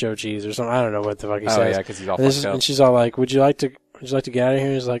like nacho cheese or something. I don't know what the fuck he Oh, says. yeah, because he's all And, fucked up. and she's all like, would you like to get out of here?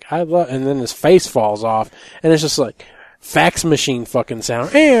 And he's like, I love, and then his face falls off and it's just like fax machine fucking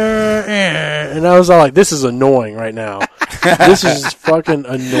sound. And I was all like, this is annoying right now. This is fucking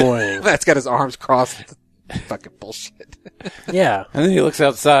annoying. That's got his arms crossed. Fucking bullshit. Yeah. and then he looks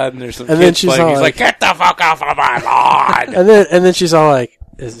outside and there's some And kids then she's playing. all He's like- like, "Get the fuck off of my lawn!" And then she's all like,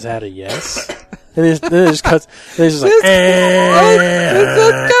 is that a yes? And then it just cuts, and he's just like,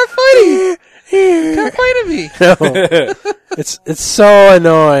 Stop fighting me. No. It's so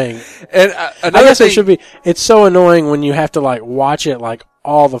annoying. And I another guess thing, it should be. It's so annoying when you have to like watch it like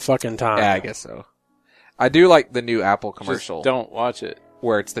all the fucking time. Yeah, I guess so. I do like the new Apple Just commercial don't watch it.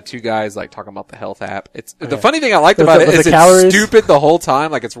 where it's the two guys like talking about the health app. It's the Okay. funny thing I liked With about the- it with is the it's calories? stupid the whole time.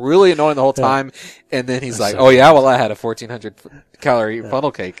 Like it's really annoying the whole Yeah. time. And then he's like, so "Oh yeah, well I had a 1,400 calorie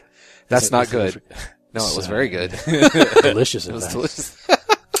funnel cake. That's It's- not it's- good. No, it was so very good. Delicious. It was in fact. delicious."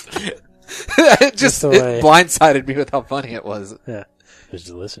 It just the it way- blindsided me with how funny it was. Yeah, it was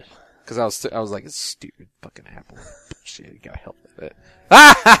delicious. Because I was like, it's stupid fucking Apple bullshit. You gotta help with it.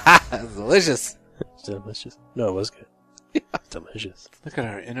 It's delicious. It's delicious. No, it was good. It's delicious. Look at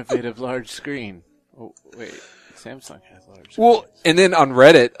our innovative large screen. Oh, wait. Samsung has large screen. Well, and then on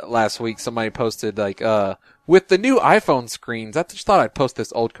Reddit last week, somebody posted like, with the new iPhone screens, I just thought I'd post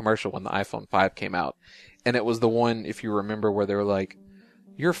this old commercial when the iPhone 5 came out. And it was the one, if you remember, where they were like,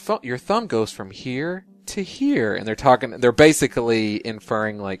 your thumb goes from here to here. And they're basically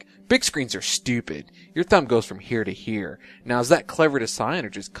inferring like, big screens are stupid. Your thumb goes from here to here. Now, is that clever design or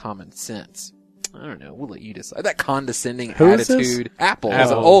just common sense? I don't know. We'll let you decide. That condescending Who is this? attitude. Apple.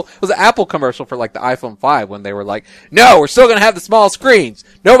 Apple. It was an Apple commercial for like the iPhone 5 when they were like, no, we're still going to have the small screens.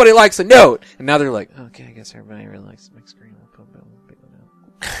 Nobody likes a note. And now they're like, okay, I guess everybody really likes the big screen. We'll put a big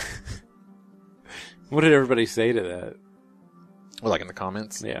one out. What did everybody say to that? Well, like in the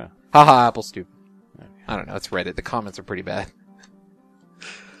comments. Yeah. Haha, Apple's stupid. I don't know. It's Reddit. The comments are pretty bad.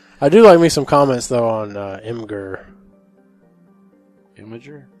 I do like me some comments though on Imgur.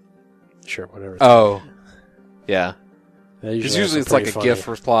 Imager? Sure, whatever. Oh. Yeah. They Because have usually some it's like pretty a funny- GIF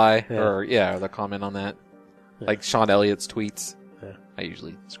reply Yeah. or the comment on that. Yeah. Like Sean Elliott's tweets. Yeah. I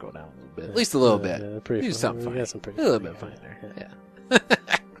usually scroll down a little bit. At least a little Yeah, bit. they're pretty Use funny. something We funny. got some pretty A little bit funny funny ones. there.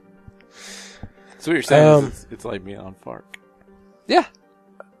 Yeah. So what you're saying Um, is it's like me on Fark. Yeah.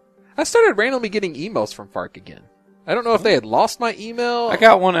 I started randomly getting emails from Fark again. I don't know if they had lost my email. I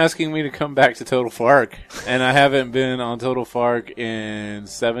got one asking me to come back to Total Fark, and I haven't been on Total Fark in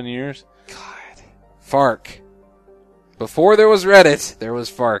 7 years. God. Fark. Before there was Reddit, there was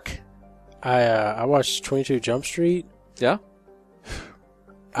Fark. I watched 22 Jump Street. Yeah?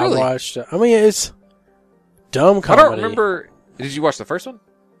 Really? I watched. I mean, it's dumb I comedy. don't remember. Did you watch the first one?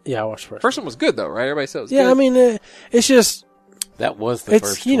 Yeah, I watched first. First one was good, though, right? Everybody said it was Yeah, good. I mean, it's just That was the It's,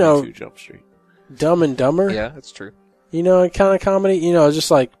 first you know, 22 Jump Street. Dumb and Dumber. Yeah, that's true. You know, kind of comedy. You know, just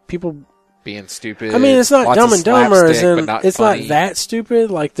like people. Being stupid. I mean, it's not lots Dumb of and Dumber, as slapstick, in but it's funny. not that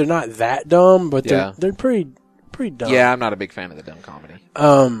stupid. Like they're not that dumb, but Yeah. they're pretty dumb. Yeah, I'm not a big fan of the dumb comedy.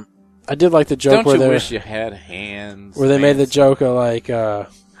 I did like the joke Don't where you they wish you had hands? where they made the man? joke of like they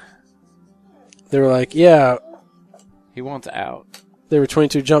were like, yeah, He wants out. they were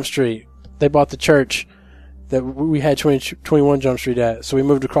 22 Jump Street. They bought the church that we had 21 Jump Street at, so we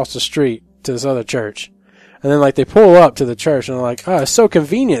moved across the street to this other church. And then, like, they pull up to the church, and they're like, oh, it's so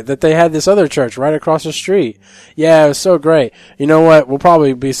convenient that they had this other church right across the street. Yeah, it was so great. You know what? We'll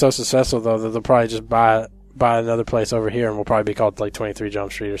probably be so successful, though, that they'll probably just buy another place over here, and we'll probably be called, like, 23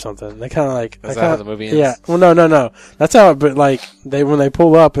 Jump Street or something. They kind of, like... Is that how the movie ends? Yeah. Well, no. That's how, but, like, when they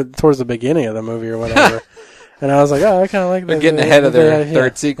pull up towards the beginning of the movie or whatever. And I was like, oh, I kind of like that. They're getting ahead of their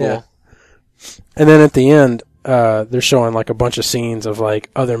third sequel. Yeah. And then at the end, they're showing like a bunch of scenes of like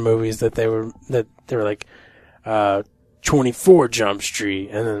other movies that they were like 24 Jump Street,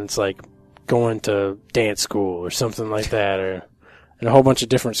 and then it's like going to dance school or something like that, and a whole bunch of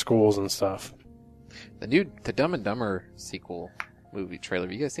different schools and stuff. The Dumb and Dumber sequel movie trailer.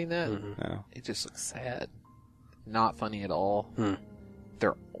 Have you guys seen that? Mm-hmm. No. It just looks sad. Not funny at all. Hmm.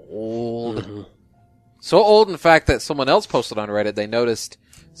 They're old. Mm-hmm. So old, in fact, that someone else posted on Reddit, they noticed,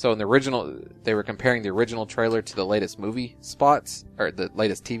 so in the original, they were comparing the original trailer to the latest movie spots, or the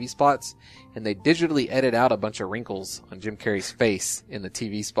latest TV spots, and they digitally edited out a bunch of wrinkles on Jim Carrey's face in the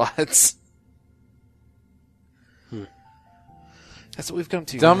TV spots. That's what we've come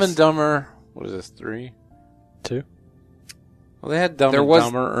to. Dumb and Dumber. What is this? 3? 2. Well, they had Dumb There and was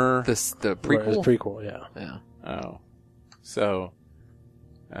Dumber. the Right, it was prequel. prequel, yeah. Yeah. Oh, so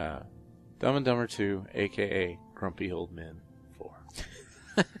Dumb and Dumber 2, aka Grumpy Old Men 4.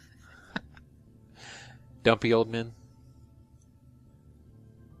 Dumpy old men.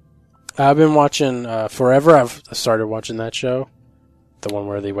 I've been watching Forever. I've started watching that show. The one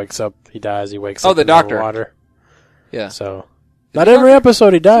where he wakes up, he dies, he wakes up the in the doctor. water. Yeah. So, not every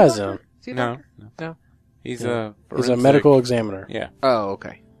episode he dies in. Is he a No, doctor? no. No. He's Yeah. a He's a forensic- medical examiner. Yeah, Oh,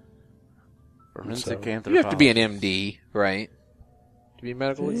 okay. forensic So- anthropologist. You have to be an MD, right? To be a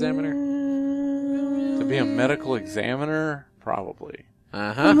medical examiner? To be a medical examiner, probably.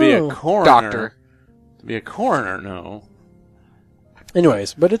 Uh-huh. To be a Oh. coroner, Doctor. To be a coroner, no.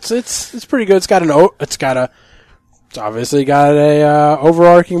 Anyways, but it's pretty good. It's obviously got a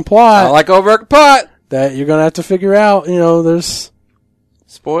overarching plot I like over pot. that you're gonna have to figure out. You know, there's.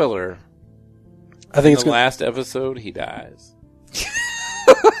 Spoiler. I think In it's the gonna. last episode, he dies.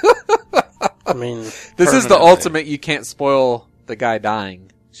 I mean, This is the Permanently. ultimate you can't spoil the guy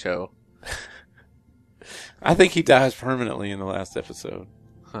dying show. I think he dies permanently in the last episode.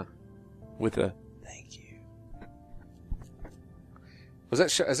 Huh. With a thank you.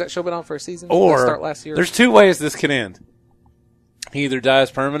 Has that show been on for a season? Did Or that start last year? there's 2 ways this can end. He either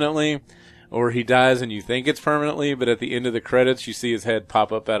dies permanently, or he dies and you think it's permanently, but at the end of the credits, you see his head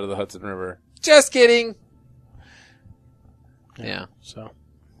pop up out of the Hudson River. Just kidding. Yeah. so.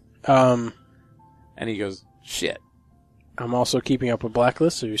 And he goes, shit. I'm also keeping up with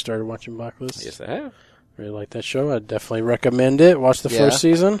Blacklist. Have you started watching Blacklist? Yes, I have. Really like that show. I definitely recommend it. Watch the Yeah. first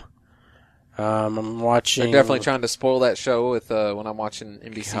season. I'm watching. They're definitely trying to spoil that show with when I'm watching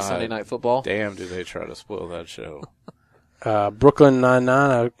NBC God. Sunday Night Football. Damn, do they try to spoil that show. Brooklyn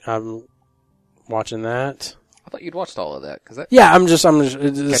Nine-Nine. I'm watching that. I thought you'd watched all of that because Yeah, I'm just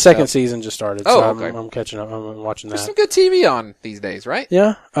the Catch second up. season just started, Oh, so okay. I'm catching up. I'm watching there's that. some good TV on these days, right?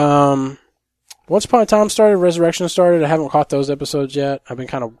 Yeah. Once Upon a Time started, Resurrection started. I haven't caught those episodes yet. I've been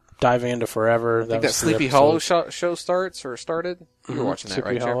kind of diving into Forever. I think that was 3 Sleepy Hollow episodes. show starts or started. You were Mhm. watching that, Sleepy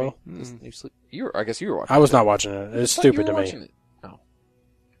right, Jeremy? Hollow. This new I guess you were watching. I was not watching it. It's I thought you stupid were to me. watching it. Oh.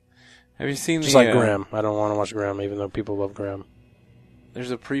 Have you seen Just the, like Grimm. I don't want to watch Grimm, even though people love Grimm.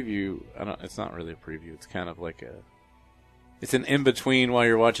 There's a preview. It's not really a preview. It's kind of like it's an in-between while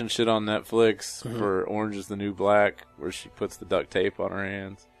you're watching shit on Netflix for Orange is the New Black, where she puts the duct tape on her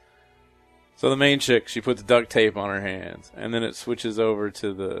hands. So the main chick, she puts duct tape on her hands, and then it switches over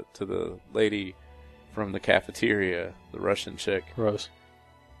to the lady from the cafeteria, the Russian chick. Rose.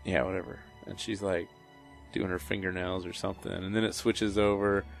 Yeah, whatever. And she's like doing her fingernails or something, and then it switches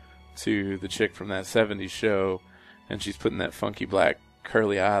over to the chick from that 70s show, and she's putting that funky black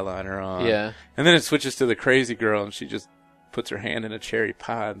curly eyeliner on. Yeah. And then it switches to the crazy girl, and she just puts her hand in a cherry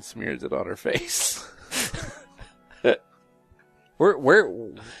pie and smears it on her face. Where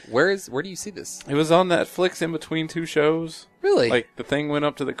do you see this? It was on Netflix in between 2 shows. Really? Like, the thing went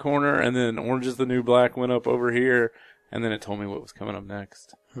up to the corner, and then Orange is the New Black went up over here, and then it told me what was coming up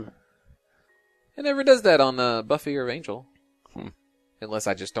next. It never does that on Buffy or Angel. Unless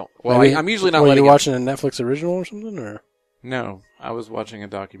I just don't. Well, Maybe- I'm usually not Were letting you it. watching a Netflix original or something? Or No, I was watching a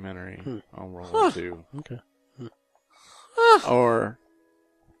documentary on World War II. okay. Or...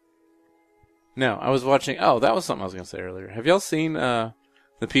 No, I was watching... Oh, that was something I was going to say earlier. Have y'all seen the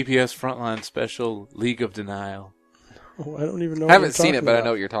PPS Frontline special, League of Denial? Oh, I don't even know. I haven't seen it, but I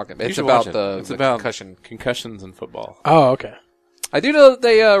know what you're talking about. You It's should about watch it. the, It's the about concussion. concussions in football. Oh, okay. I do know that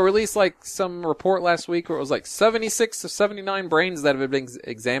they released like some report last week where it was like 76 of 79 brains that have been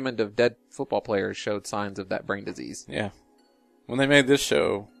examined of dead football players showed signs of that brain disease. Yeah. When they made this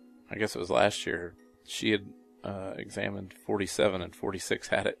show, I guess it was last year, she had examined 47 and 46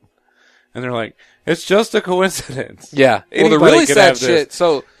 had it. And they're like, it's just a coincidence. Yeah. Well, the Anybody really could sad have this. shit.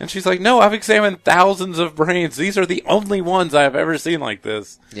 So And she's like, no, I've examined thousands of brains. These are the only ones I have ever seen like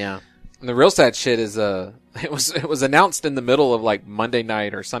this. yeah. And the real sad shit is it was announced in the middle of like Monday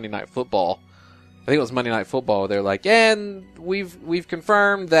night or Sunday night football. I think it was Monday Night Football. They're like, and we've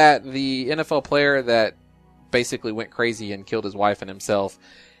confirmed that the NFL player that basically went crazy and killed his wife and himself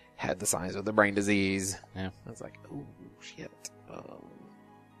had the signs of the brain disease. Yeah. I was like, oh shit.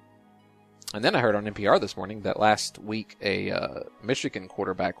 And then I heard on NPR this morning that last week a Michigan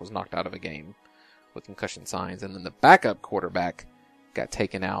quarterback was knocked out of a game with concussion signs, and then the backup quarterback got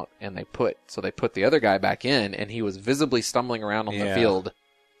taken out, and they put the other guy back in, and he was visibly stumbling around on the Yeah. field.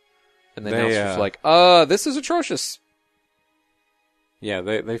 And the They, announcer was like, this is atrocious. Yeah,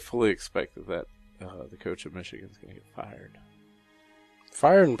 they fully expected that the coach of Michigan's going to get fired.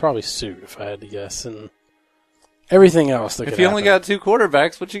 Fired and probably sued, if I had to guess. And everything else that If could you only happen. got 2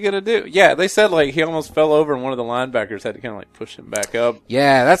 quarterbacks, what you gonna do? Yeah, they said like he almost fell over and one of the linebackers had to kind of like push him back up.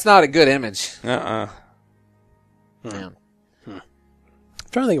 Yeah, that's not a good image. Man. Man. I'm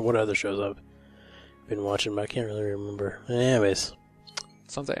trying to think of what other shows I've been watching, but I can't really remember. Anyways.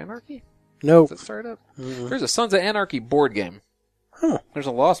 Sons of Anarchy? Nope. Does it start up? There's a Sons of Anarchy board game. There's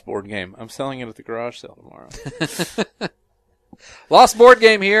a Lost board game. I'm selling it at the garage sale tomorrow. Lost board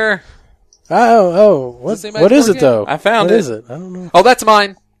game here. What Does anybody is board it, game? though? I found What it. is it? I don't know. Oh, that's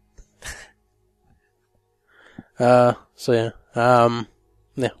mine. So, yeah.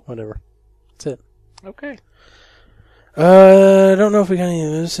 Yeah, whatever. That's it. Okay. I don't know if we got any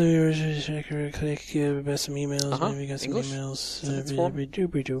of those. Best some emails. Uh-huh. Maybe got some English? emails. Sentence form?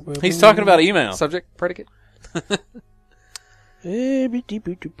 He's talking about email. Subject, predicate.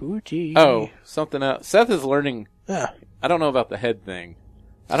 Oh, something else. Seth is learning. Ah, I don't know about the head thing.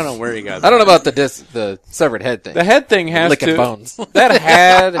 I don't know where he got I don't know that. about the severed head thing. The head thing has Licking to. bones. That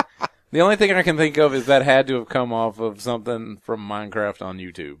had. The only thing I can think of is that had to have come off of something from Minecraft on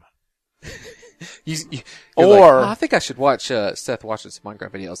YouTube. You're Or- like, I think I should watch Seth watching some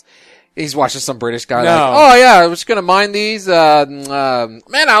Minecraft videos. He's watching some British guy. No. Like, oh yeah, I was just gonna mine these. Man,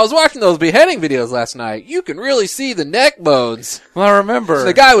 I was watching those beheading videos last night. You can really see the neck bones. Well, I remember. So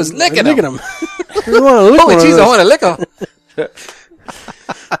the guy was licking look at them. him. You wanna lick Holy one of jeez, I those. want to lick them.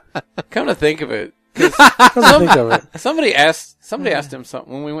 Come to think of it, Come to think of it. somebody asked him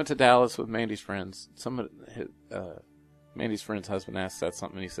something when we went to Dallas with Mandy's friends. Mandy's friend's husband asked Seth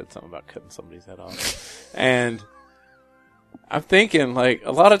something, and he said something about cutting somebody's head off. And I'm thinking, like,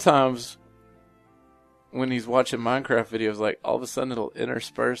 a lot of times when he's watching Minecraft videos, like, all of a sudden it'll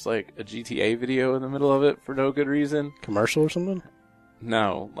intersperse, like, a GTA video in the middle of it for no good reason. Commercial or something?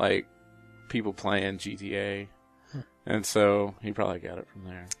 No, like, people playing GTA. And so he probably got it from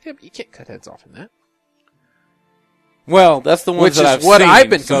there. Yeah, but you can't cut heads off in that. Well, that's the ones Which that is I've what seen, I've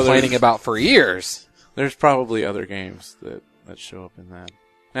been so complaining about for years. There's probably other games that show up in that.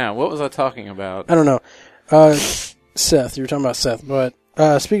 Now, what was I talking about? I don't know. Seth, you were talking about Seth, but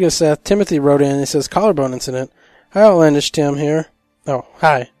speaking of Seth, Timothy wrote in. He says, collarbone incident. Hi, Outlandish Tim here. Oh,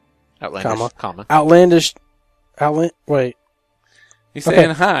 hi. Outlandish, comma. Outlandish. Wait. He's saying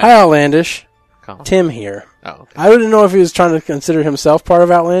hi. Hi, Outlandish. Comma. Tim here. Oh, okay. I didn't know if he was trying to consider himself part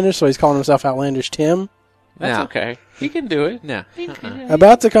of Outlandish, so he's calling himself Outlandish Tim. That's No. okay. He can do it. No.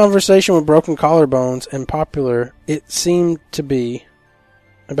 About the conversation with broken collarbones and popular it seemed to be,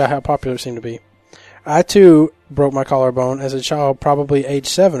 about how popular it seemed to be. I too broke my collarbone as a child, probably age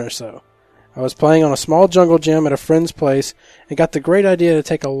 7 or so. I was playing on a small jungle gym at a friend's place and got the great idea to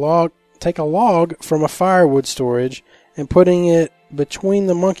take a log from a firewood storage and putting it between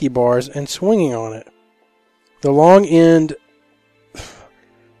the monkey bars and swinging on it. The log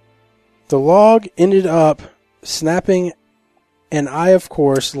ended up snapping, and I, of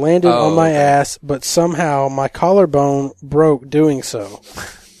course, landed on my ass, but somehow my collarbone broke doing so.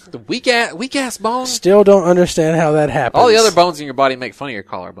 The weak ass bone. Still don't understand how that happens. All the other bones in your body make fun of your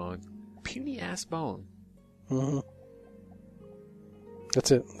collarbone. Puny ass bone. Mm-hmm.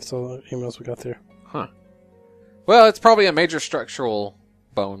 That's it. That's all the emails we got there. Huh. Well, it's probably a major structural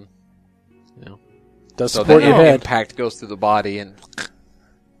bone. You know. Does So support the your head. impact goes through the body and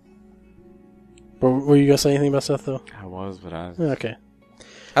Were you going to say anything about Seth, though? I was, but Okay.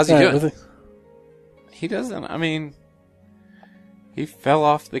 how's he All right, doing? with it- he doesn't. I mean, he fell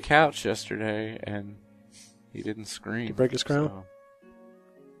off the couch yesterday and he didn't scream. Did he break his crown? so.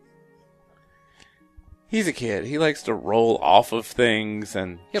 He's a kid. He likes to roll off of things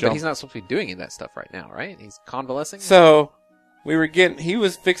and Yeah, jump. but he's not supposed to be doing any of that stuff right now, right? He's convalescing. So he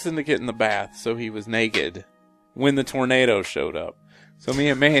was fixing to get in the bath, so he was naked when the tornado showed up. So me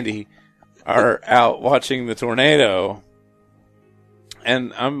and Mandy are out watching the tornado,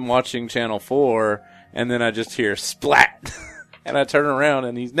 and I'm watching Channel 4, and then I just hear splat, and I turn around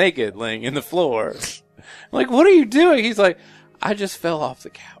and he's naked laying in the floor. I'm like, what are you doing? He's like, I just fell off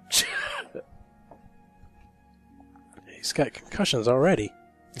the couch. He's got concussions already.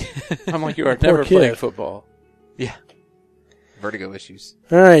 I'm like, you are Poor never kid. playing football. Yeah. Vertigo issues.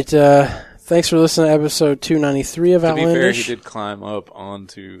 All right. Thanks for listening to episode 293 of To be fair, Outlandish. he did climb up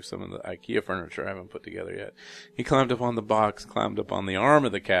onto some of the IKEA furniture I haven't put together yet. He climbed up on the box, climbed up on the arm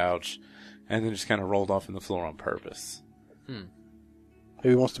of the couch, and then just kind of rolled off in the floor on purpose. Maybe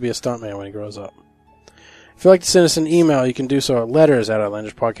he wants to be a stuntman when he grows up. If you'd like to send us an email, you can do so at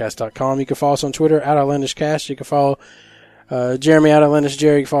letters@outlandishpodcast.com. You can follow us on Twitter @OutlandishCast. You can follow Jeremy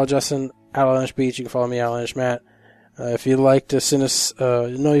 @OutlandishJerry. You can follow Justin @OutlandishBeach. You can follow me @OutlandishMatt. If you'd like to send us,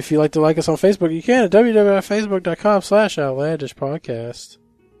 if you'd like to like us on Facebook, you can at www.facebook.com/outlandishpodcast.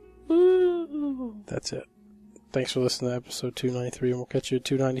 That's it. Thanks for listening to episode 293, and we'll catch you at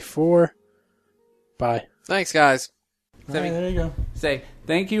 294. Bye. Thanks, guys. All right, there you go. Say,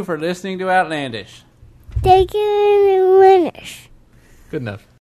 thank you for listening to Outlandish. Thank you, winners. Good enough.